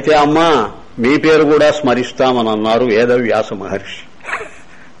 అయితే అమ్మా మీ పేరు కూడా స్మరిస్తామని అన్నారు వేదవ్యాస మహర్షి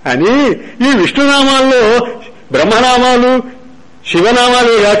అని. ఈ విష్ణునామాల్లో బ్రహ్మనామాలు,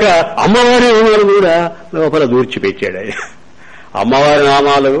 శివనామాలు కాక అమ్మవారి నామాలు కూడా లోపల దూర్చిపెట్టాడు. అమ్మవారి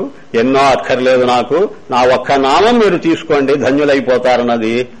నామాలు ఎన్నో అక్కర్లేదు నాకు, నా ఒక్క నామం మీరు తీసుకోండి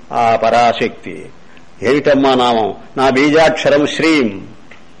ధన్యులైపోతారన్నది ఆ పరాశక్తి. ఏమిటమ్మా నామం? నా బీజాక్షరం శ్రీం.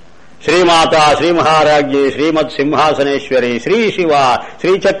 శ్రీమాత, శ్రీమహారాజ్ఞి, శ్రీమత్ సింహాసనేశ్వరి, శ్రీ శివ,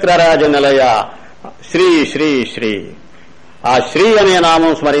 శ్రీచక్రరాజ నిలయ, శ్రీ శ్రీ శ్రీ. ఆ శ్రీ అనే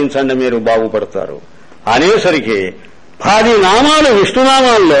నామం స్మరించండి, మీరు బాగుపడతారు. అనేసరికి 10 నామాలు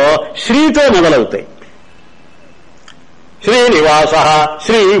విష్ణునామాల్లో శ్రీతో మొదలవుతాయి. శ్రీనివాస,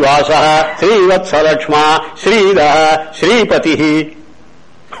 శ్రీవాస, శ్రీవత్సలక్ష్మ, శ్రీధ, శ్రీపతి.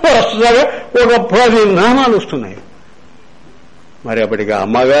 వరుసగా ఒక 10 నామాలు వస్తున్నాయి. మరి అప్పటికి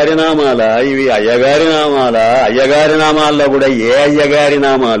అమ్మగారి నామాలా, ఇవి అయ్యగారి నామాలా? అయ్యగారి నామాల్లో కూడా ఏ అయ్యగారి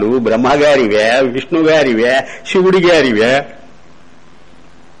నామాలు? బ్రహ్మగారివే, విష్ణుగారివే, శివుడి గారివే?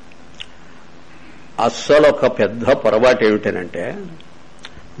 అస్సలు ఒక పెద్ద పొరపాటు ఏమిటనంటే,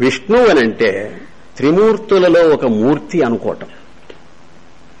 విష్ణువు అనంటే త్రిమూర్తులలో ఒక మూర్తి అనుకోవటం.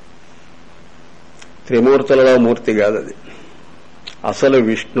 త్రిమూర్తులలో మూర్తి కాదది. అసలు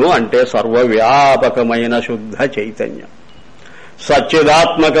విష్ణు అంటే సర్వవ్యాపకమైన శుద్ధ చైతన్యం.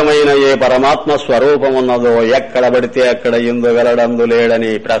 సచ్చిదాత్మకమైన ఏ పరమాత్మ స్వరూపం ఉన్నదో ఎక్కడ పడితే అక్కడ ఇందుగలడందు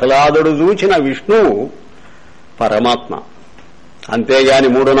లేడని ప్రహ్లాదుడు చూచిన విష్ణువు పరమాత్మ. అంతేగాని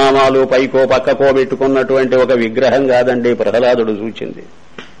 3 నామాలు పైకో పక్కకో పెట్టుకున్నటువంటి ఒక విగ్రహం కాదండి ప్రహ్లాదుడు చూచింది.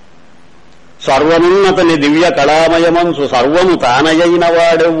 సర్వమున్నతని దివ్య కళామయమంచు సర్వము తానయైన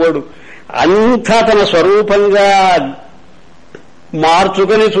వాడెవ్వడు. అంతా తన స్వరూపంగా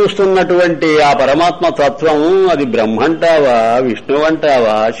మార్చుకుని చూస్తున్నటువంటి ఆ పరమాత్మ తత్వం అది బ్రహ్మంటావా,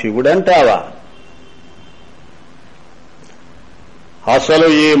 విష్ణువంటావా, శివుడంటావా? అసలు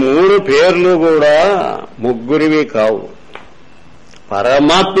ఈ 3 పేర్లు కూడా ముగ్గురివి కావు,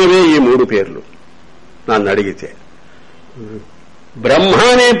 పరమాత్మవే ఈ 3 పేర్లు. నన్ను అడిగితే బ్రహ్మ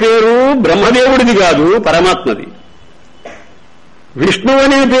అనే పేరు బ్రహ్మదేవుడిది కాదు, పరమాత్మది. విష్ణు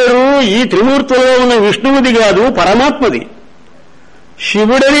అనే పేరు ఈ త్రిమూర్తుల్లో ఉన్న విష్ణువుది కాదు, పరమాత్మది.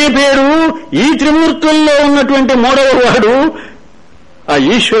 శివుడనే పేరు ఈ త్రిమూర్తుల్లో ఉన్నటువంటి 3వ వాడు ఆ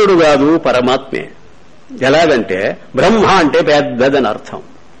ఈశ్వరుడు కాదు, పరమాత్మే. ఎలాగంటే బ్రహ్మ అంటే పెద్దదని అర్థం.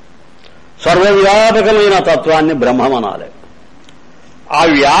 సర్వవ్యాపకమైన తత్వాన్ని బ్రహ్మమనాలి. ఆ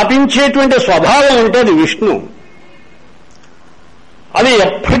వ్యాపించేటువంటి స్వభావం అంటే అది విష్ణు. అది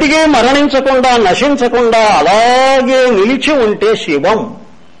ఎప్పటికీ మరణించకుండా, నశించకుండా అలాగే నిలిచి ఉంటే శివం.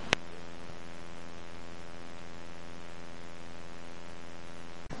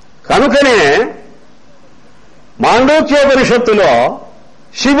 కనుకనే మాండూక్యోపనిషత్తులో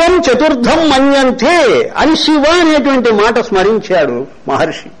శివం చతుర్థం మన్యంతే అని శివ అనేటువంటి మాట స్మరించాడు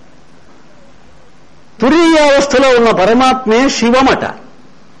మహర్షి. తురీయావస్థలో ఉన్న పరమాత్మే శివమట.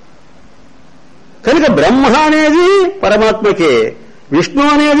 కనుక బ్రహ్మ అనేది పరమాత్మకే, విష్ణు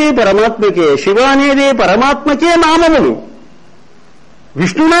అనేది పరమాత్మకే, శివ అనేది పరమాత్మకే నామములు.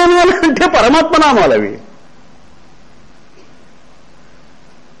 విష్ణునామాలు అంటే పరమాత్మ నామాలు అవి.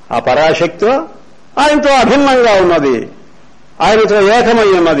 ఆ పరాశక్తి ఆయనతో అభిన్నంగా ఉన్నది, ఆయనతో ఏకమై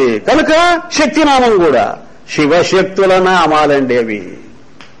ఉన్నది కనుక శక్తినామం కూడా. శివశక్తుల నామాలండి అవి.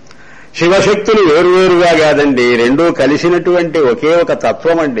 శివశక్తులు వేరువేరుగా కాదండి, రెండూ కలిసినటువంటి ఒకే ఒక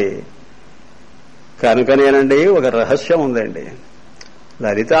తత్వం అండి. కనుకనేనండి ఒక రహస్యం ఉందండి.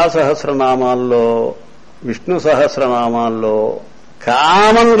 లలితా సహస్రనామాల్లో, విష్ణు సహస్రనామాల్లో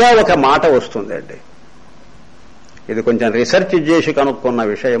కామన్ గా ఒక మాట వస్తుందండి. ఇది కొంచెం రీసెర్చ్ చేసి కనుక్కున్న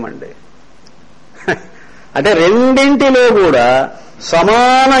విషయం అండి. అంటే రెండింటిలో కూడా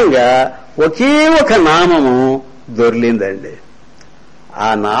సమానంగా ఒకే ఒక నామము దొర్లిందండి. ఆ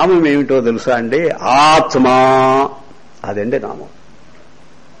నామం ఏమిటో తెలుసా అండి? ఆత్మ. అదండి నామం.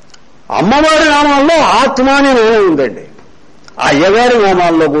 అమ్మవారి నామాల్లో ఆత్మ అనే నామం ఉందండి. అయ్యగారి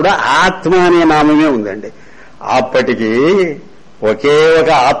నామాల్లో కూడా ఆత్మ అనే నామమే ఉందండి. అప్పటికి ఒకే ఒక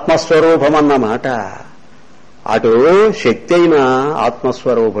ఆత్మస్వరూపం అన్నమాట. అటు శక్తి అయినా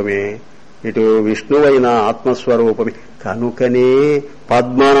ఆత్మస్వరూపమే, ఇటు విష్ణువైన ఆత్మస్వరూపమే. కనుకనే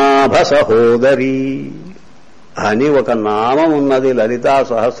పద్మనాభ సహోదరి అని ఒక నామం ఉన్నది లలితా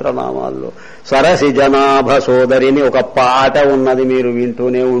సహస్రనామాల్లో. సరసిజనాభ సోదరిని ఒక పాట ఉన్నది, మీరు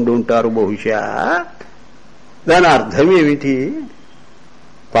వింటూనే ఉండుంటారు బహుశా. దాని అర్థం ఏమిటి?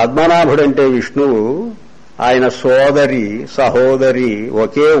 పద్మనాభుడంటే విష్ణువు, ఆయన సోదరి సహోదరి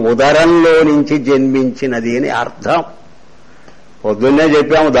ఒకే ఉదరంలో నుంచి జన్మించినది అని అర్థం. పొద్దున్నే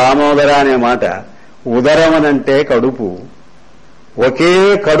చెప్పాము దామోదర అనే మాట. ఉదరమనంటే కడుపు. ఒకే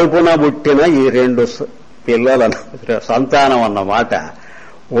కడుపున పుట్టిన ఈ రెండు పిల్లల సంతానం అన్నమాట.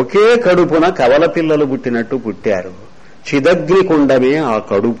 ఒకే కడుపున కవల పిల్లలు పుట్టినట్టు పుట్టారు. చిదగ్నికుండమే ఆ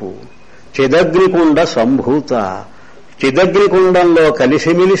కడుపు. చిదగ్నికుండ సంభూత. చిదగ్నికుండంలో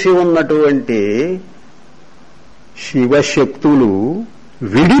కలిసిమిలిసి ఉన్నటువంటి శివశక్తులు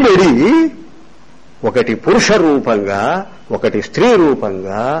విడివడి ఒకటి పురుష రూపంగా, ఒకటి స్త్రీ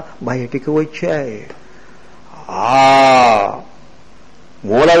రూపంగా బయటికి వచ్చాయి. ఆ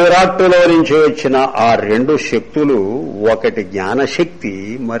మూల విరాట్టులో నుంచి వచ్చిన ఆ రెండు శక్తులు, ఒకటి జ్ఞానశక్తి,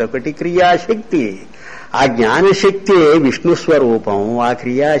 మరొకటి క్రియాశక్తి. ఆ జ్ఞానశక్తి విష్ణు స్వరూపం, ఆ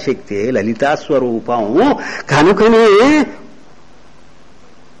క్రియాశక్తి లలితా స్వరూపం. కనుకనే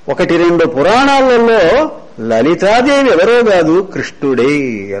ఒకటి రెండు పురాణాలలో లలితాదేవి ఎవరో కాదు కృష్ణుడే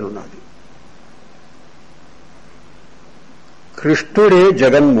అనున్నది. కృష్ణుడే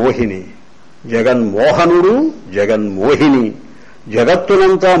జగన్మోహిని, జగన్మోహనుడు, జగన్మోహిని.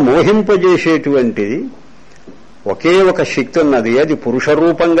 జగత్తునంతా మోహింపజేసేటువంటి ఒకే ఒక శక్తి ఉన్నది. అది పురుష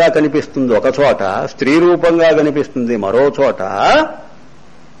రూపంగా కనిపిస్తుంది ఒక చోట, స్త్రీ రూపంగా కనిపిస్తుంది మరో చోట.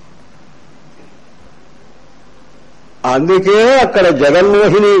 అందుకే అక్కడ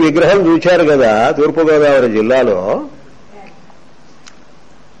జగన్మోహిని విగ్రహం చూశారు కదా తూర్పుగోదావరి జిల్లాలో.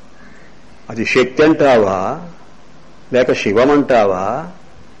 అది శక్తి అంటావా లేక శివమంటావా?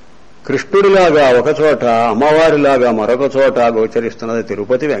 కృష్ణుడిలాగా ఒక చోట, అమ్మవారిలాగా మరొక చోట గోచరిస్తున్నది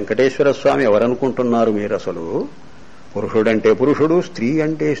తిరుపతి వెంకటేశ్వర స్వామి. ఎవరనుకుంటున్నారు మీరు అసలు? పురుషుడంటే పురుషుడు, స్త్రీ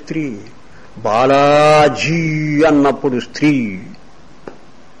అంటే స్త్రీ. బాలాజీ అన్నప్పుడు స్త్రీ,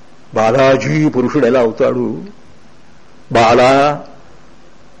 బాలాజీ పురుషుడు ఎలా అవుతాడు?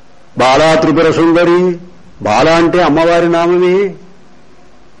 బాలా త్రిపుర సుందరి. బాల అంటే అమ్మవారి నామమే.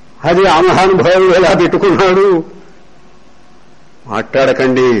 అది ఆ మహానుభావుడు ఎలా పెట్టుకున్నాడు?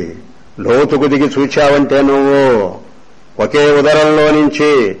 మాట్లాడకండి. లోతుకు దిగి చూచావంటే నువ్వు ఒకే ఉదరంలో నుంచి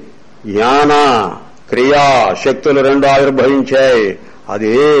జ్ఞాన క్రియా శక్తులు రెండు ఆవిర్భవించాయి.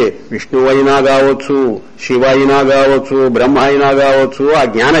 అది విష్ణువు అయినా కావచ్చు, శివ అయినా కావచ్చు, బ్రహ్మ అయినా కావచ్చు. ఆ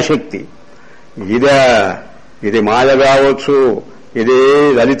జ్ఞానశక్తి ఇది మాయ కావచ్చు, ఇది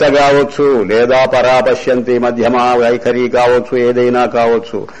లలిత కావచ్చు, లేదా పరాపశ్యంతి మధ్యమా వైఖరి కావచ్చు, ఏదైనా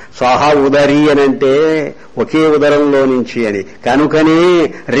కావచ్చు. సాహా ఉదరి అనంటే ఒకే ఉదరంలో నుంచి అని. కనుకనే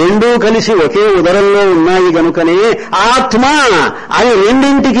రెండూ కలిసి ఒకే ఉదరంలో ఉన్నాయి. కనుకనే ఆత్మ అని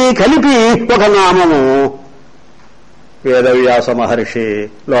రెండింటికి కలిపి ఒక నామము వేదవ్యాస మహర్షి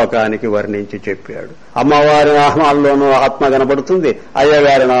లోకానికి వర్ణించి చెప్పాడు. అమ్మవారి నామాల్లోనూ ఆత్మ కనపడుతుంది,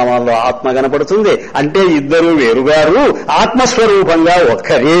 అయ్యగారి నామాల్లో ఆత్మ కనపడుతుంది. అంటే ఇద్దరు వేరుగారు, ఆత్మస్వరూపంగా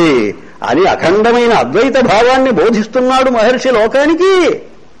ఒక్కరే అని అఖండమైన అద్వైత భావాన్ని బోధిస్తున్నాడు మహర్షి లోకానికి.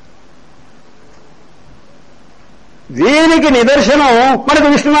 దీనికి నిదర్శనం మనకు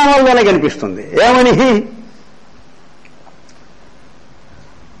విష్ణునామాల్లోనే కనిపిస్తుంది. ఏమని?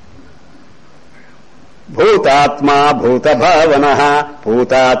 భూతాత్మా భూతభావన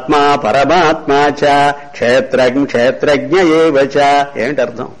భూతాత్మా పరమాత్మా చ క్షేత్రజ్ఞ ఏవ చ. ఏమిటి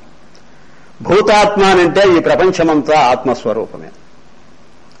అర్థం? భూతాత్మ అంటే ఈ ప్రపంచమంతా ఆత్మస్వరూపమే.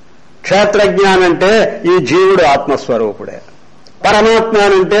 క్షేత్రజ్ఞానంటే ఈ జీవుడు ఆత్మస్వరూపుడే.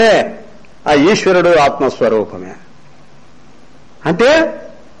 పరమాత్మనంటే ఆ ఈశ్వరుడు ఆత్మస్వరూపమే. అంటే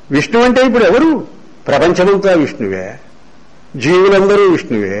విష్ణు అంటే ఇప్పుడు ఎవరు? ప్రపంచమంతా విష్ణువే, జీవులందరూ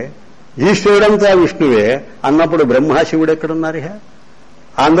విష్ణువే, ఈశ్వరుడంతా విష్ణువే అన్నప్పుడు బ్రహ్మ శివుడు ఎక్కడున్నారు?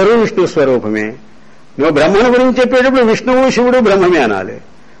 అందరూ విష్ణు స్వరూపమే. నువ్వు బ్రహ్మను గురించి చెప్పేటప్పుడు విష్ణువు శివుడు బ్రహ్మమే అనాలి.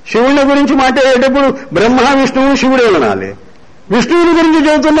 శివుని గురించి మాట్లాడేటప్పుడు బ్రహ్మ విష్ణువు శివుడే అనాలి. విష్ణువుని గురించి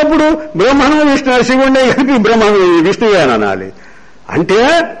చెబుతున్నప్పుడు బ్రహ్మను విష్ణు శివుడే కలిపి బ్రహ్మ విష్ణువే అని అనాలి. అంటే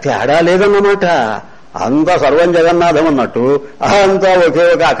తేడా లేదన్నమాట. అంతా సర్వం జగన్నాథం అన్నట్టు అంతా ఒకే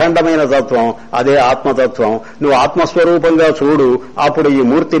ఒక అఖండమైన తత్వం, అదే ఆత్మతత్వం. నువ్వు ఆత్మస్వరూపంగా చూడు, అప్పుడు ఈ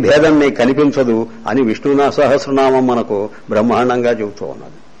మూర్తి భేదం నీకు కనిపించదు అని విష్ణు సహస్రనామం మనకు బ్రహ్మాండంగా చెబుతూ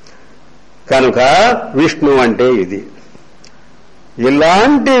ఉన్నది. కనుక విష్ణు అంటే ఇది.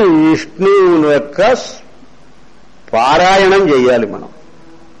 ఇలాంటి విష్ణువు యొక్క పారాయణం చేయాలి మనం.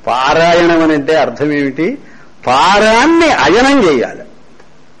 పారాయణం అంటే అర్థం ఏమిటి? పారాన్ని అయనం చేయాలి.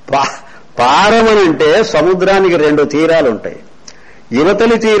 పారమనంటే సముద్రానికి 2 తీరాలుంటాయి.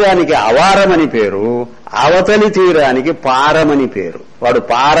 యువతలి తీరానికి అవారమని పేరు, అవతలి తీరానికి పారమని పేరు. వాడు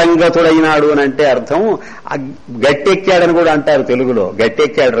పారంగతుడైనాడు అని అంటే అర్థం గట్టెక్కాడని కూడా అంటారు తెలుగులో.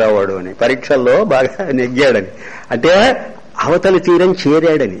 గట్టెక్కాడు రావాడు అని, పరీక్షల్లో బాగా నెగ్గాడని. అంటే అవతలి తీరం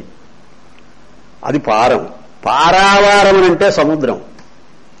చేరాడని. అది పారం. పారావారం అంటే సముద్రం.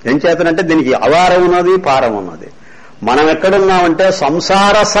 ఏం చేతనంటే దీనికి అవారం ఉన్నది, పారం ఉన్నది. మనం ఎక్కడున్నామంటే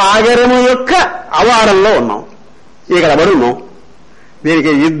సంసార సాగరము యొక్క అవారంలో ఉన్నాం. ఇక్కడ పడున్నాం.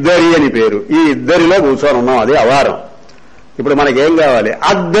 దీనికి ఇద్దరి అని పేరు. ఈ ఇద్దరిలో కూర్చొని ఉన్నాం, అది అవారం. ఇప్పుడు మనకేం కావాలి?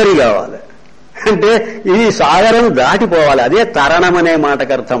 అద్దరి కావాలి. అంటే ఈ సాగరం దాటిపోవాలి. అదే తరణం అనే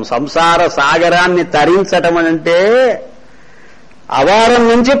మాటకు అర్థం. సంసార సాగరాన్ని తరించటం అంటే అవారం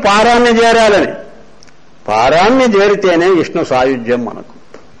నుంచి పారాన్ని చేరాలని. పారాన్ని చేరితేనే విష్ణు సాయుధ్యం మనకు.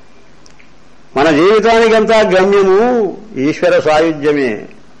 మన జీవితానికంతా గమ్యము ఈశ్వర సాయుధ్యమే.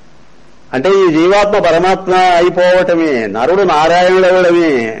 అంటే ఈ జీవాత్మ పరమాత్మ అయిపోవటమే, నరుడు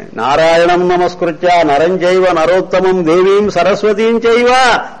నారాయణుడవడమే. నారాయణం నమస్కృత్య నరం చైవ నరోత్తమం దేవీం సరస్వతీం చైవ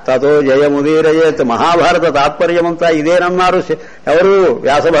తతో జయముదీరయేత్. మహాభారత తాత్పర్యమంతా ఇదేనన్నారు ఎవరు?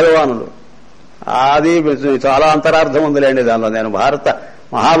 వ్యాస భగవానులు. అది చాలా అంతరార్థం ఉందిలేండి దానిలో. నేను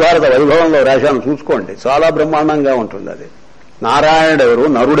మహాభారత వైభవంలో రాశాను, చూసుకోండి. చాలా బ్రహ్మాండంగా ఉంటుంది అది. నారాయణుడెవరు,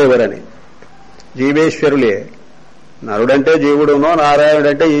 నరుడెవరని. జీవేశ్వరులే. నరుడంటే జీవుడునో,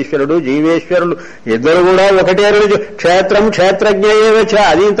 నారాయణుడంటే ఈశ్వరుడు. జీవేశ్వరులు ఇద్దరు కూడా ఒకటే. క్షేత్రం క్షేత్రజ్ఞ ఏవచ్చ.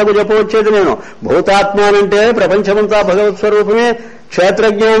 అది ఇంతకు చెప్పవచ్చేది నేను. భూతాత్మానంటే ప్రపంచమంతా భగవత్ స్వరూపమే.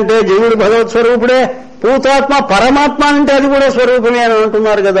 క్షేత్రజ్ఞ అంటే జీవుడు భగవత్ స్వరూపుడే. భూతాత్మ పరమాత్మ అంటే అది కూడా స్వరూపమే అని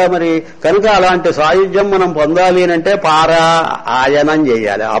అంటున్నారు కదా. మరి కనుక అలాంటి సాయుధ్యం మనం పొందాలి అంటే ఆయనం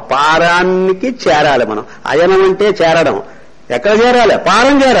చేయాలి. ఆ పారానికి చేరాలి మనం. అయనం అంటే చేరడం. ఎక్కడ చేరాలి?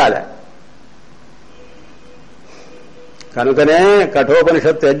 పారం చేరాలి. కనుకనే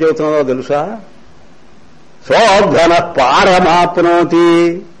కఠోపనిషత్తు ఏం చెబుతున్నదో తెలుసా? సోద్ధన పారమాప్నోతి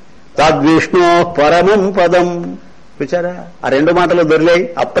తద్విష్ణు పరమం పదం. చూచారా? ఆ 2 మాటలు దొరికాయి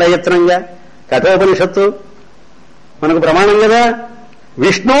అప్రయత్నంగా. కఠోపనిషత్తు మనకు ప్రమాణం కదా.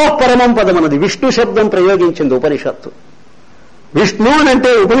 విష్ణు పరమం పదం అన్నది విష్ణు శబ్దం ప్రయోగించింది ఉపనిషత్తు. విష్ణు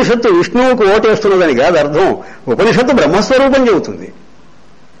అంటే ఉపనిషత్తు విష్ణువుకు ఓటేస్తున్నదని కాదు అర్థం. ఉపనిషత్తు బ్రహ్మస్వరూపం చెబుతుంది.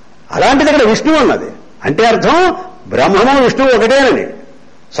 అలాంటిది ఇక్కడ విష్ణు అన్నది. అంటే అర్థం బ్రహ్మము విష్ణువు ఒకటేనని.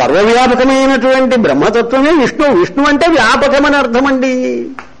 సర్వవ్యాపకమైనటువంటి బ్రహ్మతత్వమే విష్ణు. విష్ణు అంటే వ్యాపకమని అర్థమండి.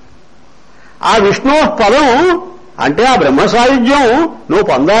 ఆ విష్ణు పదం అంటే ఆ బ్రహ్మ సాయుధ్యం నువ్వు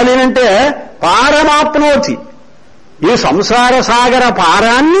పొందాలి అంటే పారమాప్నోతి. ఈ సంసార సాగర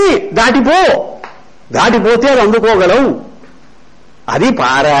పారాన్ని దాటిపోతే అది అందుకోగలవు. అది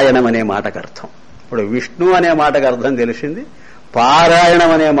పారాయణం అనే మాటకు అర్థం. ఇప్పుడు విష్ణు అనే మాటకు అర్థం తెలిసింది,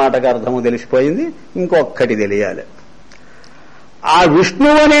 పారాయణం అనే మాటకు అర్థము తెలిసిపోయింది. ఇంకొక్కటి తెలియాలి. ఆ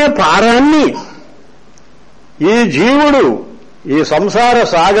విష్ణు అనే పారాన్ని ఈ జీవుడు ఈ సంసార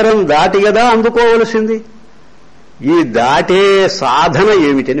సాగరం దాటి కదా అందుకోవలసింది. ఈ దాటే సాధన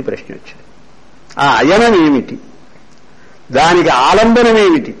ఏమిటని ప్రశ్న వచ్చింది. ఆ అయనం ఏమిటి? దానికి ఆలంబనం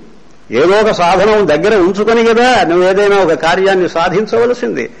ఏమిటి? ఏదో ఒక సాధనం దగ్గర ఉంచుకొని కదా నువ్వు ఏదైనా ఒక కార్యాన్ని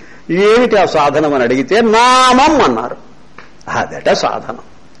సాధించవలసింది. ఏమిటి ఆ సాధనం అని అడిగితే నామం అన్నారు. అదట సాధనం.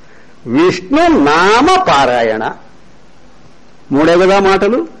 విష్ణు నామ పారాయణ. 3 కదా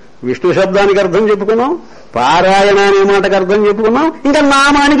మాటలు. విష్ణు శబ్దానికి అర్థం చెప్పుకున్నాం, పారాయణ అనే మాటకు అర్థం చెప్పుకున్నాం, ఇంకా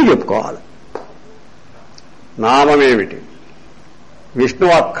నామానికి చెప్పుకోవాలి. నామమేమిటి? విష్ణు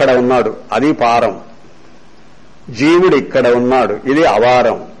అక్కడ ఉన్నాడు, అది పారం. జీవుడు ఇక్కడ ఉన్నాడు, ఇది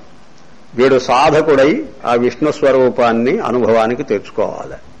అవారం. వీడు సాధకుడై ఆ విష్ణు స్వరూపాన్ని అనుభవానికి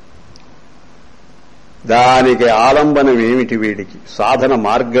తెచ్చుకోవాలి. దానికి ఆలంబనం ఏమిటి? వీడికి సాధన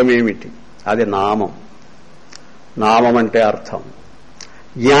మార్గమేమిటి? అది నామం. నామం అంటే అర్థం.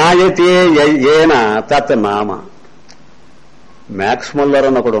 జ్ఞాయతే ఏన తత్ నామ. మ్యాక్స్ ముల్లర్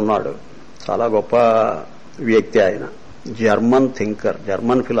అని ఒకడు ఉన్నాడు, చాలా గొప్ప వ్యక్తి ఆయన, జర్మన్ థింకర్,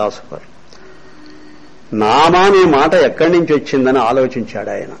 జర్మన్ ఫిలాసఫర్. నామ అనే మాట ఎక్కడి నుంచి వచ్చిందని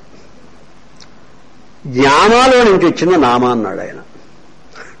ఆలోచించాడు ఆయన. జ్ఞానాలో నుంచి వచ్చింది నామ అన్నాడు ఆయన.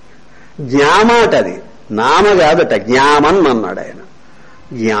 జ్ఞామాట అది, నామ కాదట, జ్ఞామన్ అన్నాడు ఆయన.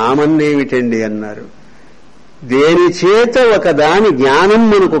 జ్ఞామన్నేమిటండి అన్నారు. దేని చేత ఒకదాని జ్ఞానం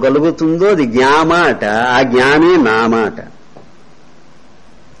మనకు కలుగుతుందో అది జ్ఞామాట, ఆ జ్ఞానే నామాట.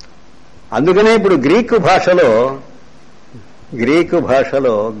 అందుకనే ఇప్పుడు గ్రీకు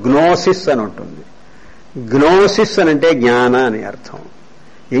భాషలో గ్నోసిస్ అని ఉంటుంది. గ్నోసిస్ అని అంటే జ్ఞాన అని అర్థం.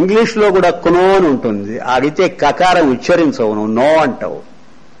 ఇంగ్లీష్లో కూడా క్నో అని ఉంటుంది. అడిగితే కకారం ఉచ్చరించవు, నువ్వు నో అంటావు,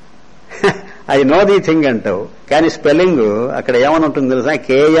 ఐ నో ది థింగ్ అంటావు. కానీ స్పెల్లింగ్ అక్కడ ఏమని ఉంటుంది తెలుసా?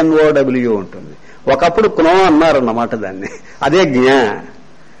 KNOW ఉంటుంది. ఒకప్పుడు క్నో అన్నారన్నమాట దాన్ని. అదే జ్ఞా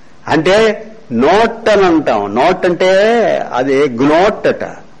అంటే నోట్ అని అంటాం. నోట్ అంటే అది గ్నోట్ అట.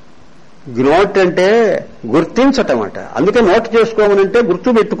 గ్నోట్ అంటే గుర్తించటం అట. అందుకే నోట్ చేసుకోమనంటే గుర్తు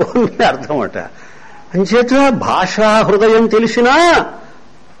పెట్టుకోమని అర్థం అట. అంచేత భాషా హృదయం తెలిసినా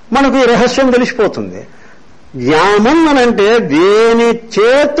మనకు ఈ రహస్యం తెలిసిపోతుంది. జ్ఞానం అనంటే దేని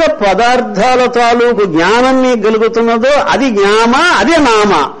చేత పదార్థాల తాలూకు జ్ఞానం నీకు కలుగుతున్నదో అది జ్ఞామ, అదే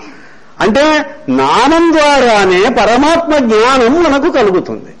నామ. అంటే నామం ద్వారానే పరమాత్మ జ్ఞానం మనకు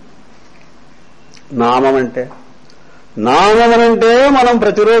కలుగుతుంది. నామం అంటే మనం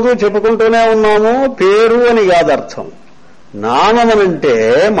ప్రతిరోజు చెప్పుకుంటూనే ఉన్నాము, పేరు అని కాదు అర్థం. నామమనంటే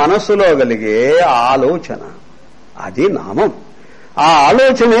మనస్సులో కలిగే ఆలోచన, అది నామం. ఆ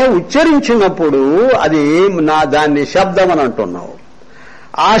ఆలోచనే ఉచ్చరించినప్పుడు అది దాన్ని శబ్దం అని అంటున్నావు.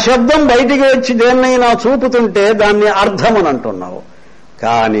 ఆ శబ్దం బయటికి వచ్చి దేన్నైనా చూపుతుంటే దాన్ని అర్థం అని అంటున్నావు.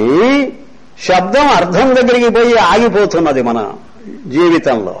 కానీ శబ్దం అర్థం దగ్గరికి పోయి ఆగిపోతున్నది మన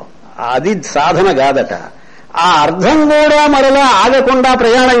జీవితంలో. అది సాధన కాదట. ఆ అర్థం కూడా మరలా ఆగకుండా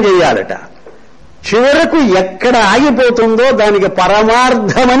ప్రయాణం చేయాలట. చివరకు ఎక్కడ ఆగిపోతుందో దానికి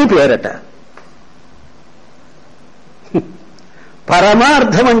పరమార్థమని పేరట.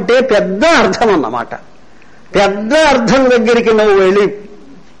 పరమార్థం అంటే పెద్ద అర్థం అన్నమాట. పెద్ద అర్థం దగ్గరికి నువ్వు వెళ్ళి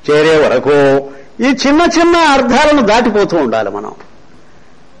చేరే వరకు ఈ చిన్న చిన్న అర్థాలను దాటిపోతూ ఉండాలి మనం.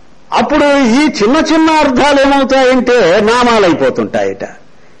 అప్పుడు ఈ చిన్న చిన్న అర్థాలు ఏమవుతాయంటే నామాలైపోతుంటాయట.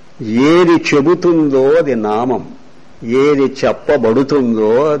 ఏది చెబుతుందో అది నామం, ఏది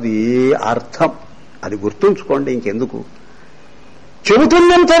చెప్పబడుతుందో అది అర్థం. అది గుర్తుంచుకోండి. ఇంకెందుకు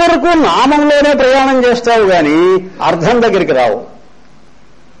చెబుతున్నంత వరకు నామంలోనే ప్రయాణం చేస్తావు గాని అర్థం దగ్గరికి రావు.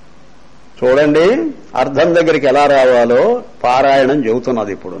 చూడండి, అర్థం దగ్గరికి ఎలా రావాలో పారాయణం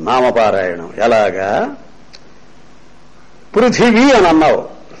చెబుతున్నది ఇప్పుడు. నామపారాయణం ఎలాగా? పృథివీ అని అన్నావు.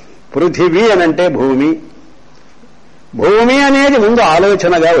 పృథివీ అనంటే భూమి. భూమి అనేది ముందు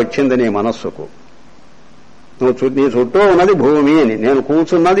ఆలోచనగా వచ్చింది నీ మనస్సుకు. నీ చుట్టూ ఉన్నది భూమి అని, నేను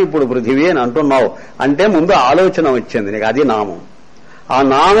కూర్చున్నది ఇప్పుడు పృథివీ అని అంటున్నావు అంటే ముందు ఆలోచన వచ్చింది నీకు, అది నామం. ఆ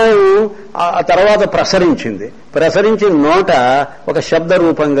నామం ఆ తర్వాత ప్రసరించిన నోట ఒక శబ్ద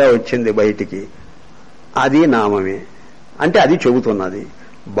రూపంగా వచ్చింది బయటికి, అది నామమే. అంటే అది చెబుతున్నది.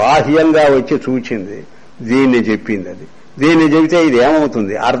 బాహ్యంగా వచ్చి చూచింది, దీన్ని చెప్పింది. అది దీన్ని చెబితే ఇది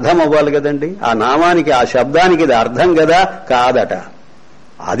ఏమవుతుంది? అర్థం అవ్వాలి కదండి. ఆ నామానికి, ఆ శబ్దానికి ఇది అర్థం కదా? కాదట.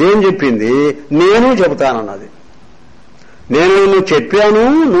 అదేం చెప్పింది? నేను చెబుతానన్నది. నేను నువ్వు చెప్పాను,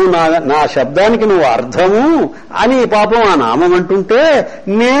 నువ్వు నా శబ్దానికి నువ్వు అర్థము అని పాపం ఆ నామం అంటుంటే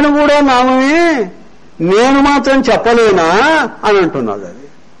నేను కూడా నామమే, నేను మాత్రం చెప్పలేనా అని అంటున్నది. అది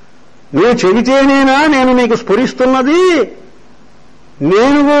నువ్వు చెబితేనేనా నేను నీకు స్ఫురిస్తున్నది?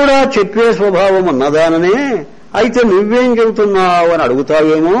 నేను కూడా చెప్పే స్వభావం ఉన్నదాననే. అయితే నువ్వేం చెబుతున్నావు అని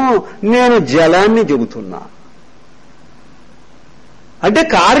అడుగుతావేమో. నేను జలాన్ని చెబుతున్నా. అంటే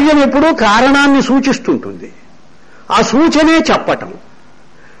కార్యం ఎప్పుడూ కారణాన్ని సూచిస్తుంటుంది. ఆ సూచనే చెప్పటం,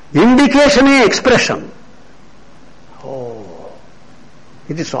 ఇండికేషనే ఎక్స్ప్రెషన్.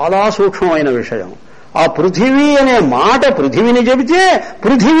 ఇది చాలా సూక్ష్మమైన విషయం. ఆ పృథివీ అనే మాట పృథివీని చెబితే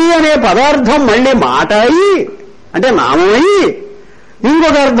పృథివీ అనే పదార్థం మళ్ళీ మాట అయి అంటే నామమై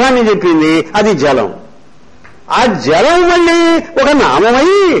ఇంకొక అర్థాన్ని చెప్పింది, అది జలం. ఆ జలం మళ్ళీ ఒక నామమై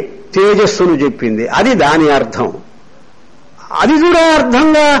తేజస్సును చెప్పింది, అది దాని అర్థం. అది కూడా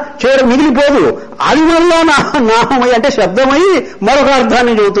అర్థంగా మిగిలిపోదు. అది వల్ల నామమై అంటే శబ్దమై మరొక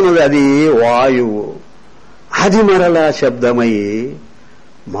అర్థాన్ని చెబుతున్నది, అది వాయువు. అది మరలా శబ్దమై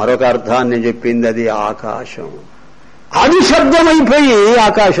మరొక అర్థాన్ని చెప్పింది, అది ఆకాశం. అది శబ్దమైపోయి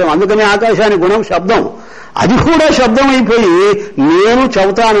ఆకాశం. అందుకని ఆకాశానికి గుణం శబ్దం. అది కూడా శబ్దమైపోయి నేను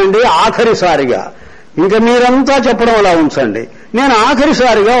చెబుతానండి ఆఖరిసారిగా. ఇంకా మీరంతా చెప్పడం అలా ఉంచండి. నేను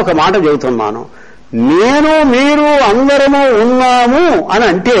ఆఖరిసారిగా ఒక మాట చెబుతున్నాను. నేను మీరు అందరము ఉన్నాము అని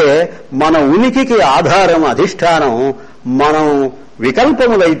అంటే మన ఉనికికి ఆధారం అధిష్టానం మనం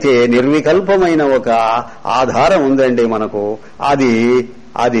వికల్పములైతే నిర్వికల్పమైన ఒక ఆధారం ఉందండి మనకు.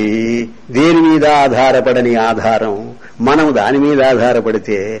 అది దేని మీద ఆధారపడని ఆధారం. మనం దాని మీద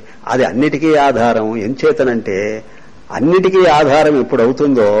ఆధారపడితే అది అన్నిటికీ ఆధారం. ఎంచేతనంటే అన్నిటికీ ఆధారం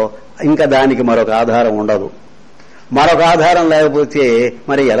ఎప్పుడవుతుందో ఇంకా దానికి మరొక ఆధారం ఉండదు. మరొక ఆధారం లేకపోతే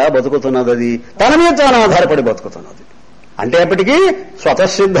మరి ఎలా బతుకుతున్నది? అది తన మీద తాను ఆధారపడి బతుకుతున్నది. అంటే అప్పటికీ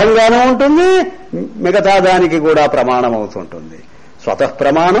స్వతసిద్ధంగానూ ఉంటుంది, మిగతా దానికి కూడా ప్రమాణం అవుతుంటుంది. స్వతః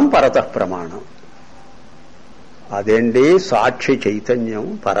ప్రమాణం, పరతః ప్రమాణం. అదేంటి సాక్షి చైతన్యం.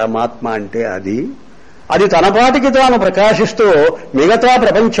 పరమాత్మ అంటే అది తనపాటికి తాను ప్రకాశిస్తూ మిగతా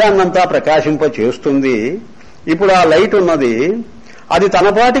ప్రపంచాన్నంతా ప్రకాశింప చేస్తుంది. ఇప్పుడు ఆ లైట్ ఉన్నది, అది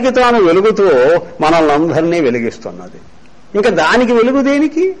తనపాటికి తాను వెలుగుతూ మనల్నందరినీ వెలిగిస్తున్నది. ఇంకా దానికి వెలుగు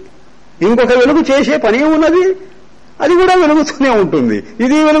దేనికి? ఇంకొక వెలుగు చేసే పని ఉన్నది? అది కూడా వెలుగుతూనే ఉంటుంది.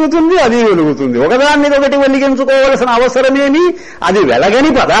 ఇది వెలుగుతుంది, అది వెలుగుతుంది. ఒకదానికొకటి వెలిగించుకోవలసిన అవసరమేమి? అది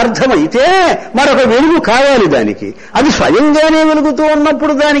వెలగని పదార్థమైతే మరొక వెలుగు కావాలి దానికి. అది స్వయంగానే వెలుగుతూ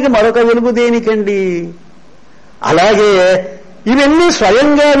ఉన్నప్పుడు దానికి మరొక వెలుగు దేనికండి? అలాగే ఇవన్నీ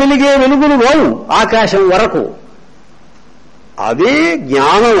స్వయంగా వెలిగే వెలుగులు లేవు ఆకాశం వరకు. అది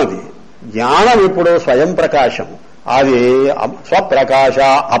జ్ఞానం. జ్ఞానం ఇప్పుడు స్వయం ప్రకాశం. అది స్వప్రకాశ,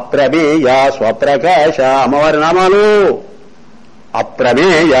 అప్రమేయ, స్వప్రకాశ అమ్మవారి నామాలు.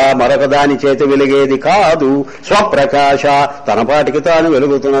 అప్రమేయ మరొక దాని చేత వెలిగేది కాదు. స్వప్రకాశ తనపాటికి తాను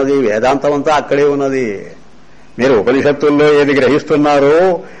వెలుగుతున్నది. వేదాంతం అంతా అక్కడే ఉన్నది. మీరు ఉపనిషత్తుల్లో ఏది గ్రహిస్తున్నారో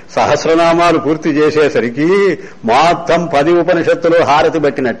సహస్రనామాలు పూర్తి చేసేసరికి మొత్తం 10 ఉపనిషత్తులు హారతి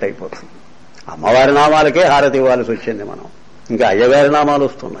పట్టినట్టయిపోతుంది. అమ్మవారి నామాలకే హారతి ఇవ్వాల్సి వచ్చింది మనం. ఇంకా అయ్యగారి నామాలు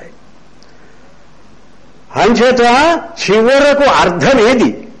వస్తున్నాయి. అంచేత చివరకు అర్థమేది?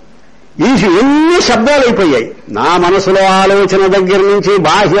 ఎన్ని శబ్దాలు అయిపోయాయి. నా మనసులో ఆలోచన దగ్గర నుంచి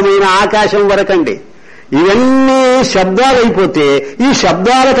బాహ్యమైన ఆకాశం వరకండి ఇవన్నీ శబ్దాలైపోతే ఈ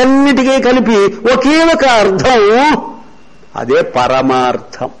శబ్దాలకన్నిటికీ కలిపి ఒకే ఒక అర్థం, అదే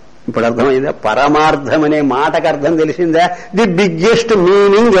పరమార్థం. ఇప్పుడు అర్థమైందా? పరమార్థం అనే మాటకు అర్థం తెలిసిందా? ది బిగ్గెస్ట్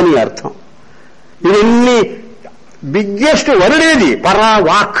మీనింగ్ అని అర్థం. ఇవన్నీ బిగ్గెస్ట్ వర్డేది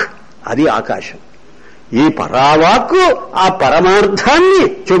పరావాక్. అది ఆకాశం. ఈ పరావాక్కు ఆ పరమార్థాన్ని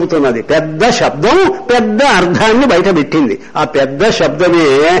చెబుతున్నది. పెద్ద శబ్దం పెద్ద అర్థాన్ని బయటపెట్టింది. ఆ పెద్ద శబ్దమే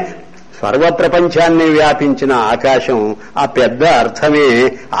సర్వప్రపంచాన్ని వ్యాపించిన ఆకాశం. ఆ పెద్ద అర్థమే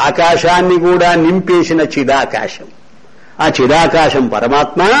ఆకాశాన్ని కూడా నింపేసిన చిదాకాశం. ఆ చిదాకాశం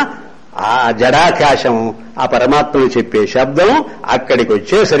పరమాత్మ, ఆ జడాకాశం ఆ పరమాత్మను చెప్పే శబ్దం. అక్కడికి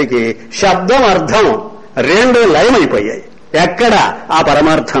వచ్చేసరికి శబ్దం అర్థం రెండు లయమైపోయాయి. ఎక్కడ? ఆ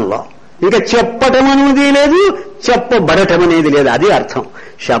పరమార్థంలో. ఇంకా చెప్పటం అనేది లేదు, చెప్పబడటం అనేది లేదు. అది అర్థం.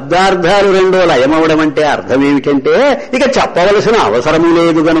 శబ్దార్థాలు రెండో లయమవడం అంటే అర్థం ఏమిటంటే ఇక చెప్పవలసిన అవసరము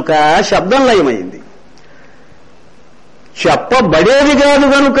లేదు గనుక శబ్దం లయమైంది. చెప్పబడేది కాదు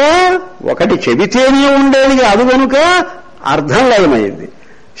గనుక, ఒకటి చెబితేనే ఉండేది కాదు గనుక అర్థం లయమైంది.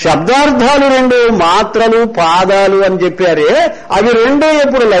 శబ్దార్థాలు రెండు మాత్రలు పాదాలు అని చెప్పారే, అవి రెండో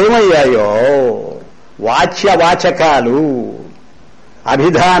ఎప్పుడు లయమయ్యాయో, వాచ్యవాచకాలు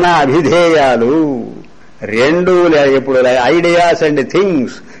అభిధాన అభిధేయాలు రెండు ఎప్పుడు ఐడియాస్ అండ్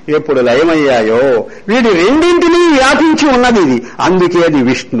థింగ్స్ ఎప్పుడు లయమయ్యాయో వీటి రెండింటినీ వ్యాపించి ఉన్నది ఇది. అందుకే అది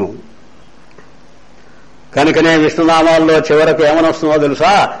విష్ణు. కనుకనే విష్ణునామాల్లో చివరకు ఏమనొస్తుందో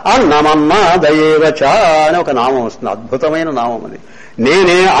తెలుసా? అన్నమన్నాదయేవచ అని ఒక నామం వస్తుంది. అద్భుతమైన నామం అది.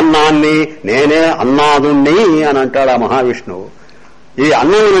 నేనే అన్నాన్ని, నేనే అన్నాదుణ్ణి అని అంటాడు ఆ మహావిష్ణువు. ఈ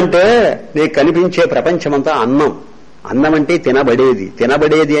అన్నం అంటే నీకు కనిపించే ప్రపంచమంతా అన్నం. అన్నం అంటే తినబడేది,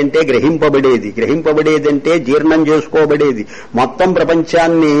 తినబడేది అంటే గ్రహింపబడేది, గ్రహింపబడేది అంటే జీర్ణం చేసుకోబడేది. మొత్తం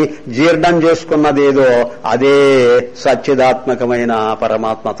ప్రపంచాన్ని జీర్ణం చేసుకున్నదేదో అదే సచ్చిదాత్మకమైన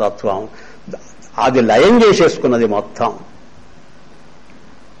పరమాత్మ తత్వం. అది లయం చేసేసుకున్నది మొత్తం.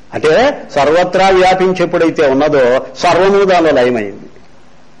 అంటే సర్వత్రా వ్యాపించేప్పుడైతే ఉన్నదో సర్వము దానిలో లయమైంది.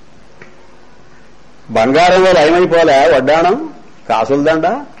 బంగారంలో లయమైపోలే వడ్డాణం, కాసుల దండ.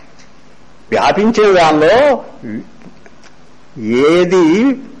 వ్యాపించే దానిలో ఏది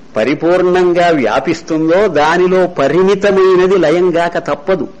పరిపూర్ణంగా వ్యాపిస్తుందో దానిలో పరిమితమైనది లయంగాక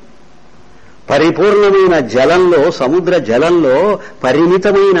తప్పదు. పరిపూర్ణమైన జలంలో, సముద్ర జలంలో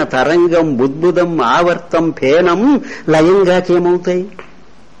పరిమితమైన తరంగం, బుద్బుదం, ఆవర్తం, ఫేనం లయంగాకేమవుతాయి?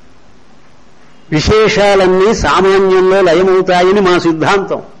 విశేషాలన్నీ సామాన్యంలో లయమవుతాయని మా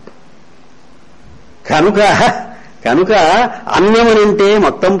సిద్ధాంతం. కనుక కనుక అన్నమనంటే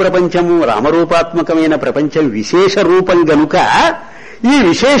మొత్తం ప్రపంచము రామరూపాత్మకమైన ప్రపంచం విశేష రూపం గనుక ఈ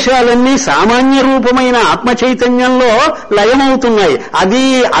విశేషాలన్నీ సామాన్య రూపమైన ఆత్మ చైతన్యంలో లయమవుతున్నాయి. అది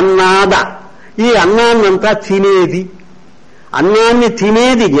అన్నాద. ఈ అన్నాన్నంతా తినేది, అన్నాన్ని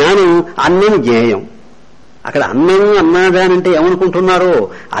తినేది జ్ఞానం, అన్నం జ్ఞేయం. అక్కడ అన్నం అన్నాదానంటే ఏమనుకుంటున్నారో,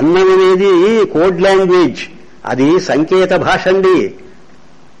 అన్నం అనేది కోడ్ లాంగ్వేజ్, అది సంకేత భాష అండి.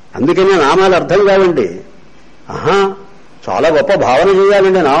 అందుకనే నామాలు అర్థం కావండి. చాలా గొప్ప భావన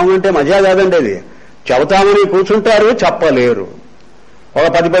చేయాలండి. నామం అంటే మజా కాదండి. అది చెబుతామని కూర్చుంటారు, చెప్పలేరు. ఒక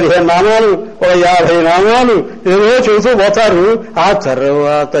 10-15 నామాలు, ఒక 50 నామాలు ఏదో చూస్తూ పోతారు. ఆ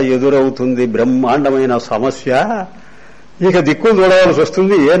తర్వాత ఎదురవుతుంది బ్రహ్మాండమైన సమస్య. ఇక దిక్కులు చూడవలసి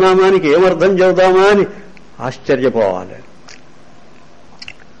వస్తుంది. ఏ నామానికి ఏమర్థం చెబుతామా అని ఆశ్చర్యపోవాలి.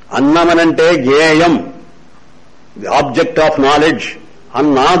 అన్నమనంటే జ్ఞేయం, ఆబ్జెక్ట్ ఆఫ్ నాలెడ్జ్.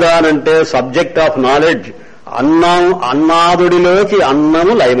 అన్నాదానంటే సబ్జెక్ట్ ఆఫ్ నాలెడ్జ్. అన్నాదుడిలోకి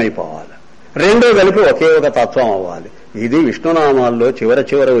అన్నము లయమైపోవాలి. రెండో కలిపి ఒకే ఒక తత్వం అవ్వాలి. ఇది విష్ణునామాల్లో చివర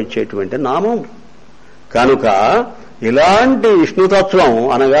వచ్చేటువంటి నామం. కనుక ఇలాంటి విష్ణుతత్వం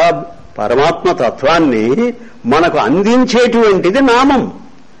అనగా పరమాత్మ తత్వాన్ని మనకు అందించేటువంటిది నామం.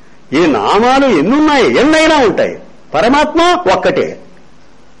 ఈ నామాలు ఎన్నున్నాయి, ఎన్నైనా ఉంటాయి. పరమాత్మ ఒక్కటే,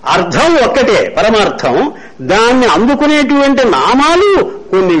 అర్థం ఒక్కటే పరమార్థం. దాన్ని అందుకునేటువంటి నామాలు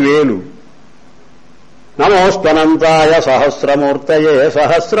కొన్ని వేలు. నమోస్తనంతాయ సహస్రమూర్తయే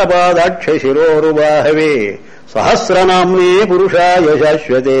సహస్రపాదాక్ష శిరోరుబాహవే సహస్రనామ్నే పురుషాయ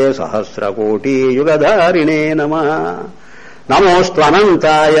శాశ్వతే సహస్రకోటి యుగధారిణే నమః.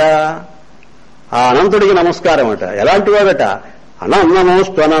 నమోస్త్వనంతాయ, ఆ అనంతుడికి నమస్కారం అట. ఎలాంటి వాడట?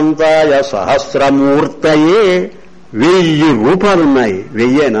 నమోస్త్వనంతాయ సహస్రమూర్తయే, 1000 రూపాలున్నాయి.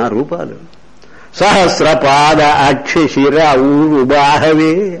 1000 రూపాలు. సహస్రపాద అక్షశిర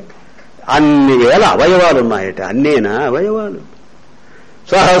ఉబాహవే, అన్ని వేల అవయవాలున్నాయట. అన్నేనా అవయవాలు?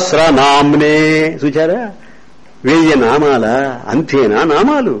 సహస్రనామ్నే, చూచారా? 1000 నామాలా? అంతేనా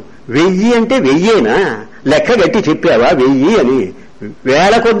నామాలు? 1000 అంటే 1000 లెక్క గట్టి చెప్పావా 1000 అని?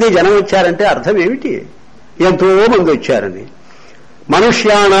 వేల కొద్దీ జనం వచ్చారంటే అర్థం ఏమిటి? ఎంతో మంది వచ్చారని.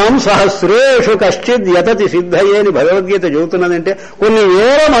 మనుష్యాణం సహస్రేషు కశ్చిద్ యతతి సిద్ధయే అని భగవద్గీత చెబుతున్నదంటే కొన్ని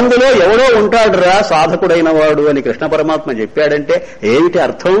వేల మందిలో ఎవడో ఉంటాడురా సాధకుడైన వాడు అని కృష్ణ పరమాత్మ చెప్పాడంటే ఏమిటి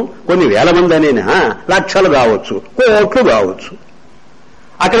అర్థం? కొన్ని వేల మంది అనేనా? లక్షలు కావచ్చు, కోట్లు కావచ్చు.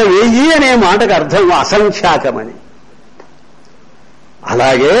 అక్కడ 1000 అనే మాటకు అర్థం అసంఖ్యాకమని.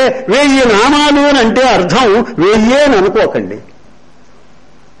 అలాగే 1000 నామాలు అని అంటే అర్థం 1000 అని అనుకోకండి.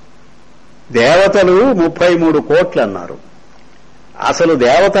 దేవతలు 33 కోట్లు అన్నారు. అసలు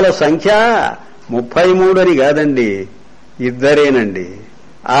దేవతల సంఖ్య 33 అని కాదండి, 2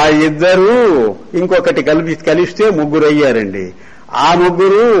 ఆ 2 ఇంకొకటి కలిస్తే 3 అయ్యారండి. ఆ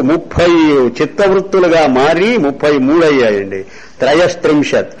 3 30 చిత్తవృత్తులుగా మారి 33 అయ్యాయండి.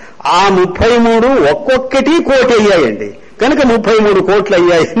 త్రయస్త్రింశత్. ఆ 33 ఒక్కొక్కటి కోటి అయ్యాయండి. కనుక 33 కోట్లు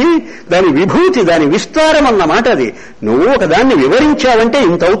అయ్యాయని దాని విభూతి, దాని విస్తారం అన్నమాట. అది నువ్వు ఒకదాన్ని వివరించావంటే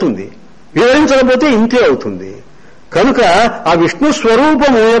ఇంత అవుతుంది, వివరించకపోతే ఇంతే అవుతుంది. కనుక ఆ విష్ణు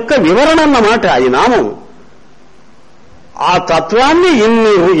స్వరూపము యొక్క వివరణ అన్నమాట ఈ నామం. ఆ తత్వాన్ని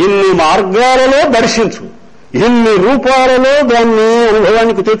ఇన్ని మార్గాలలో దర్శించు, ఇన్ని రూపాలలో దాన్ని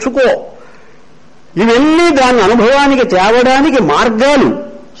అనుభవానికి తెచ్చుకో. ఇవన్నీ దాన్ని అనుభవానికి తేవడానికి మార్గాలు,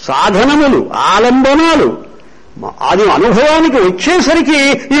 సాధనములు, ఆలంబనాలు. అది అనుభవానికి వచ్చేసరికి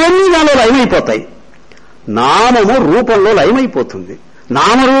ఇవన్నీ దానిలో లయమైపోతాయి. నామము రూపంలో లయమైపోతుంది.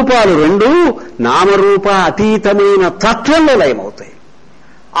 నామరూపాలు 2 నామరూప అతీతమైన తత్వంలో లయమవుతాయి.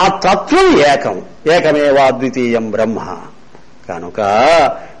 ఆ తత్వం ఏకం, ఏకమేవాద్వితీయం బ్రహ్మ. కనుక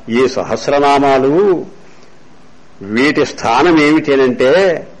ఈ సహస్రనామాలు వీటి స్థానం ఏమిటనంటే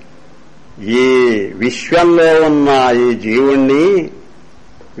ఈ విశ్వంలో ఉన్న ఈ జీవుణ్ణి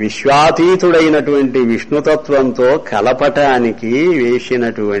విశ్వాతీతుడైనటువంటి విష్ణుతత్వంతో కలపటానికి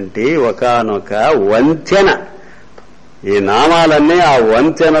వేసినటువంటి ఒకానొక వంతెన. ఈ నామాలన్నీ ఆ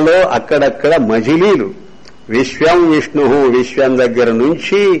వంతెనలో అక్కడక్కడ మజిలీలు. విశ్వం విష్ణు, విశ్వం దగ్గర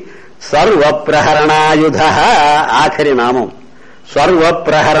నుంచి సర్వప్రహరణాయుధ ఆఖరి నామం.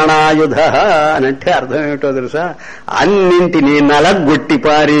 సర్వప్రహరణాయుధ అనంటే అర్థం ఏమిటో తెలుసా? అన్నింటినీ నలగొట్టి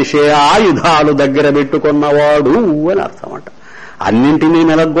పారేసే ఆయుధాలు దగ్గర పెట్టుకున్నవాడు అని అర్థం అంట. అన్నింటినీ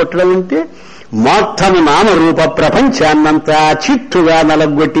నలగొట్టడం అంటే మొత్తం నామరూప ప్రపంచాన్నంతా చిత్తుగా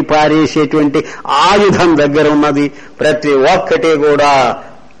నలగొట్టి పారేసేటువంటి ఆయుధం దగ్గర ఉన్నది. ప్రతి ఒక్కటి కూడా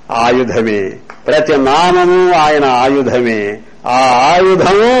ఆయుధమే, ప్రతి నామము ఆయన ఆయుధమే. ఆ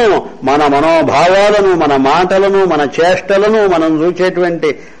ఆయుధము మన మనోభావాలను, మన మాటలను, మన చేష్టలను, మనం చూచేటువంటి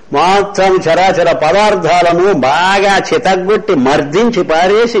మొత్తం చరాచర పదార్థాలను బాగా చితగ్గొట్టి మర్దించి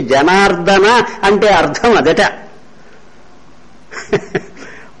పారేసి జనార్దన అంటే అర్థం అదట.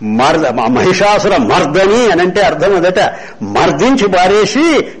 మహిషాసుర మర్దని అనంటే అర్థం అదట, మర్దించి పారేసి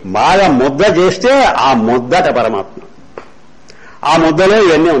బాగా ముద్ద చేస్తే ఆ ముద్దట పరమాత్మ. ఆ ముద్దలో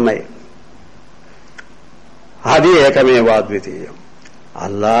ఇవన్నీ ఉన్నాయి. అది ఏకమేవాద్వితీయం.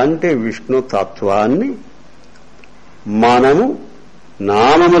 అలాంటి విష్ణు తత్వాన్ని మనము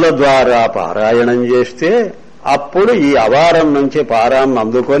నామముల ద్వారా పారాయణం చేస్తే అప్పుడు ఈ అవారం నుంచి పారాన్ని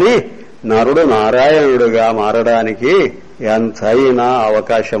అందుకొని నరుడు నారాయణుడుగా మారడానికి ఎంతైనా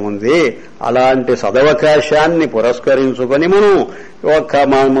అవకాశం ఉంది. అలాంటి సదవకాశాన్ని పురస్కరించుకొని మనం ఒక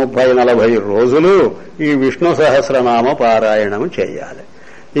 30-40 రోజులు ఈ విష్ణు సహస్రనామ పారాయణం చేయాలి.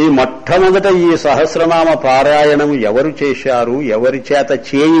 ఈ మొట్టమొదట ఈ సహస్రనామ పారాయణం ఎవరు చేశారు, ఎవరి చేత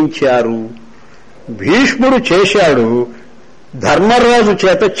చేయించారు? భీష్ముడు చేశాడు, ధర్మరాజు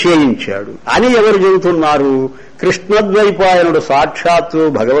చేత చేయించాడు అని ఎవరు చెబుతున్నారు? కృష్ణద్వైపాయనుడు సాక్షాత్తు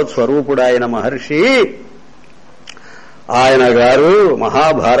భగవత్ స్వరూపుడాయన మహర్షి ఆయన గారు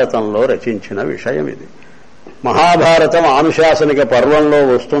మహాభారతంలో రచించిన విషయం ఇది. మహాభారతం ఆనుశాసనిక పర్వంలో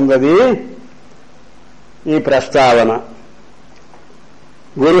వస్తున్నది ఈ ప్రస్తావన.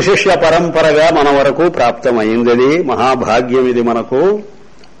 గురు శిష్య పరంపరగా మన వరకు ప్రాప్తమైంది. మహాభాగ్యం ఇది మనకు.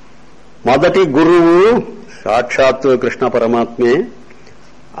 మొదటి గురువు సాక్షాత్తు కృష్ణ పరమాత్మే,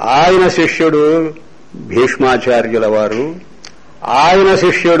 ఆయన శిష్యుడు భీష్మాచార్యుల వారు, ఆయన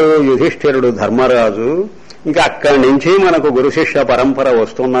శిష్యుడు యుధిష్ఠిరుడు ధర్మరాజు. ఇంకా అక్కడి నుంచి మనకు గురు శిష్య పరంపర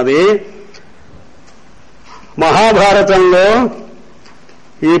వస్తున్నది. మహాభారతంలో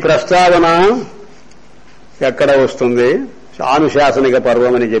ఈ ప్రస్తావన ఎక్కడ వస్తుంది? ఆనుశాసనిక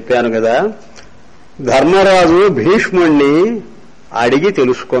పర్వం అని చెప్పాను కదా. ధర్మరాజు భీష్ముణ్ణి అడిగి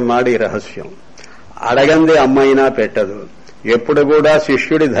తెలుసుకున్నాడు ఈ రహస్యం. అడగంది అమ్మైనా పెట్టదు. ఎప్పుడు కూడా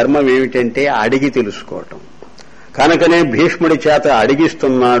శిష్యుడి ధర్మం ఏమిటంటే అడిగి తెలుసుకోవటం. కనుకనే భీష్ముడి చేత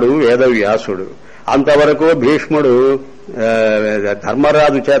అడిగిస్తున్నాడు వేదవ్యాసుడు. అంతవరకు భీష్ముడు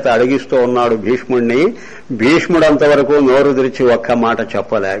ధర్మరాజు చేత అడిగిస్తూ ఉన్నాడు భీష్ముడిని. భీష్ముడు అంతవరకు నోరు తెరిచి ఒక్క మాట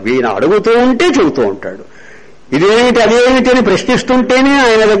చెప్పలే. వీణ అడుగుతూ ఉంటే చెబుతూ ఉంటాడు. ఇదేమిటి అదేమిటి అని ప్రశ్నిస్తుంటేనే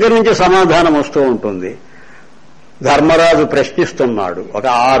ఆయన దగ్గర నుంచి సమాధానం వస్తూ ఉంటుంది. ధర్మరాజు ప్రశ్నిస్తున్నాడు. ఒక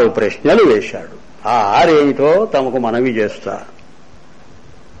 6 ప్రశ్నలు వేశాడు. ఆ 6 ఏమిటో తమకు మనవి చేస్తా.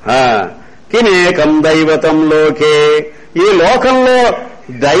 కినేకం దైవతం లోకే, ఈ లోకంలో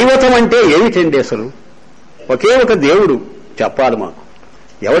దైవతం అంటే ఏమిటండి అసలు? ఒకే ఒక దేవుడు చెప్పాలి మాకు.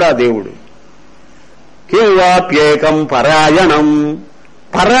 ఎవడా దేవుడు? కింవాప్యేకం పరాయణం.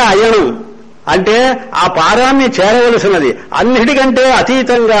 పరాయణం అంటే ఆ పారాన్ని చేరవలసినది, అన్నిటికంటే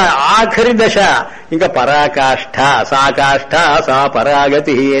అతీతంగా ఆఖరి దశ, ఇంకా పరాకాష్ఠ, సాకాష్ఠ సా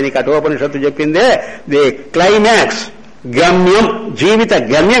పరాగతి అని కఠోపనిషత్తు చెప్పిందే. ది క్లైమాక్స్, గమ్యం, జీవిత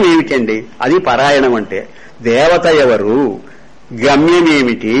గమ్యం ఏమిటండి? అది పరాయణం అంటే. దేవత ఎవరు?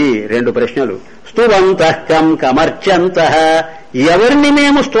 గమ్యమేమిటి? 2 ప్రశ్నలు. స్తువంతః కం కమర్చంతః, ఎవరిని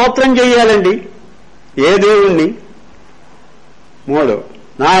మేము స్తోత్రం చెయ్యాలండి? ఏ దేవుణ్ణి? 3.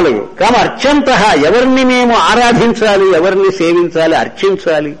 4. కమర్చంతః, ఎవరిని మేము ఆరాధించాలి, ఎవరిని సేవించాలి,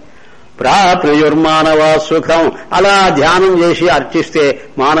 అర్చించాలి? ప్రాప్నుయుర్మానవా సుఖం, అలా ధ్యానం చేసి అర్చిస్తే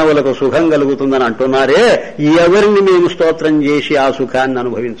మానవులకు సుఖం కలుగుతుందని అంటున్నారే, ఎవరిని మేము స్తోత్రం చేసి ఆ సుఖాన్ని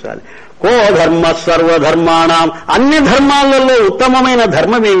అనుభవించాలి? కో ధర్మ సర్వధర్మాణం, అన్ని ధర్మాలలో ఉత్తమమైన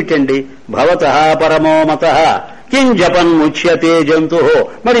ధర్మం ఏమిటండి? భవతః పరమో మతః కిం జపన్ ముచ్యతే జంతు,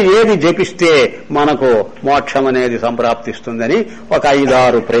 మరి ఏది జపిస్తే మనకు మోక్షం అనేది సంప్రాప్తిస్తుందని ఒక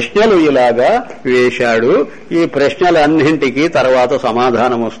 5-6 ప్రశ్నలు ఇలాగా వేశాడు. ఈ ప్రశ్నలన్నింటికీ తర్వాత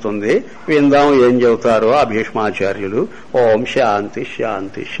సమాధానం వస్తుంది. విందాం ఏం చెబుతారో ఆ భీష్మాచార్యులు. ఓం శాంతి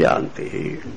శాంతి శాంతి.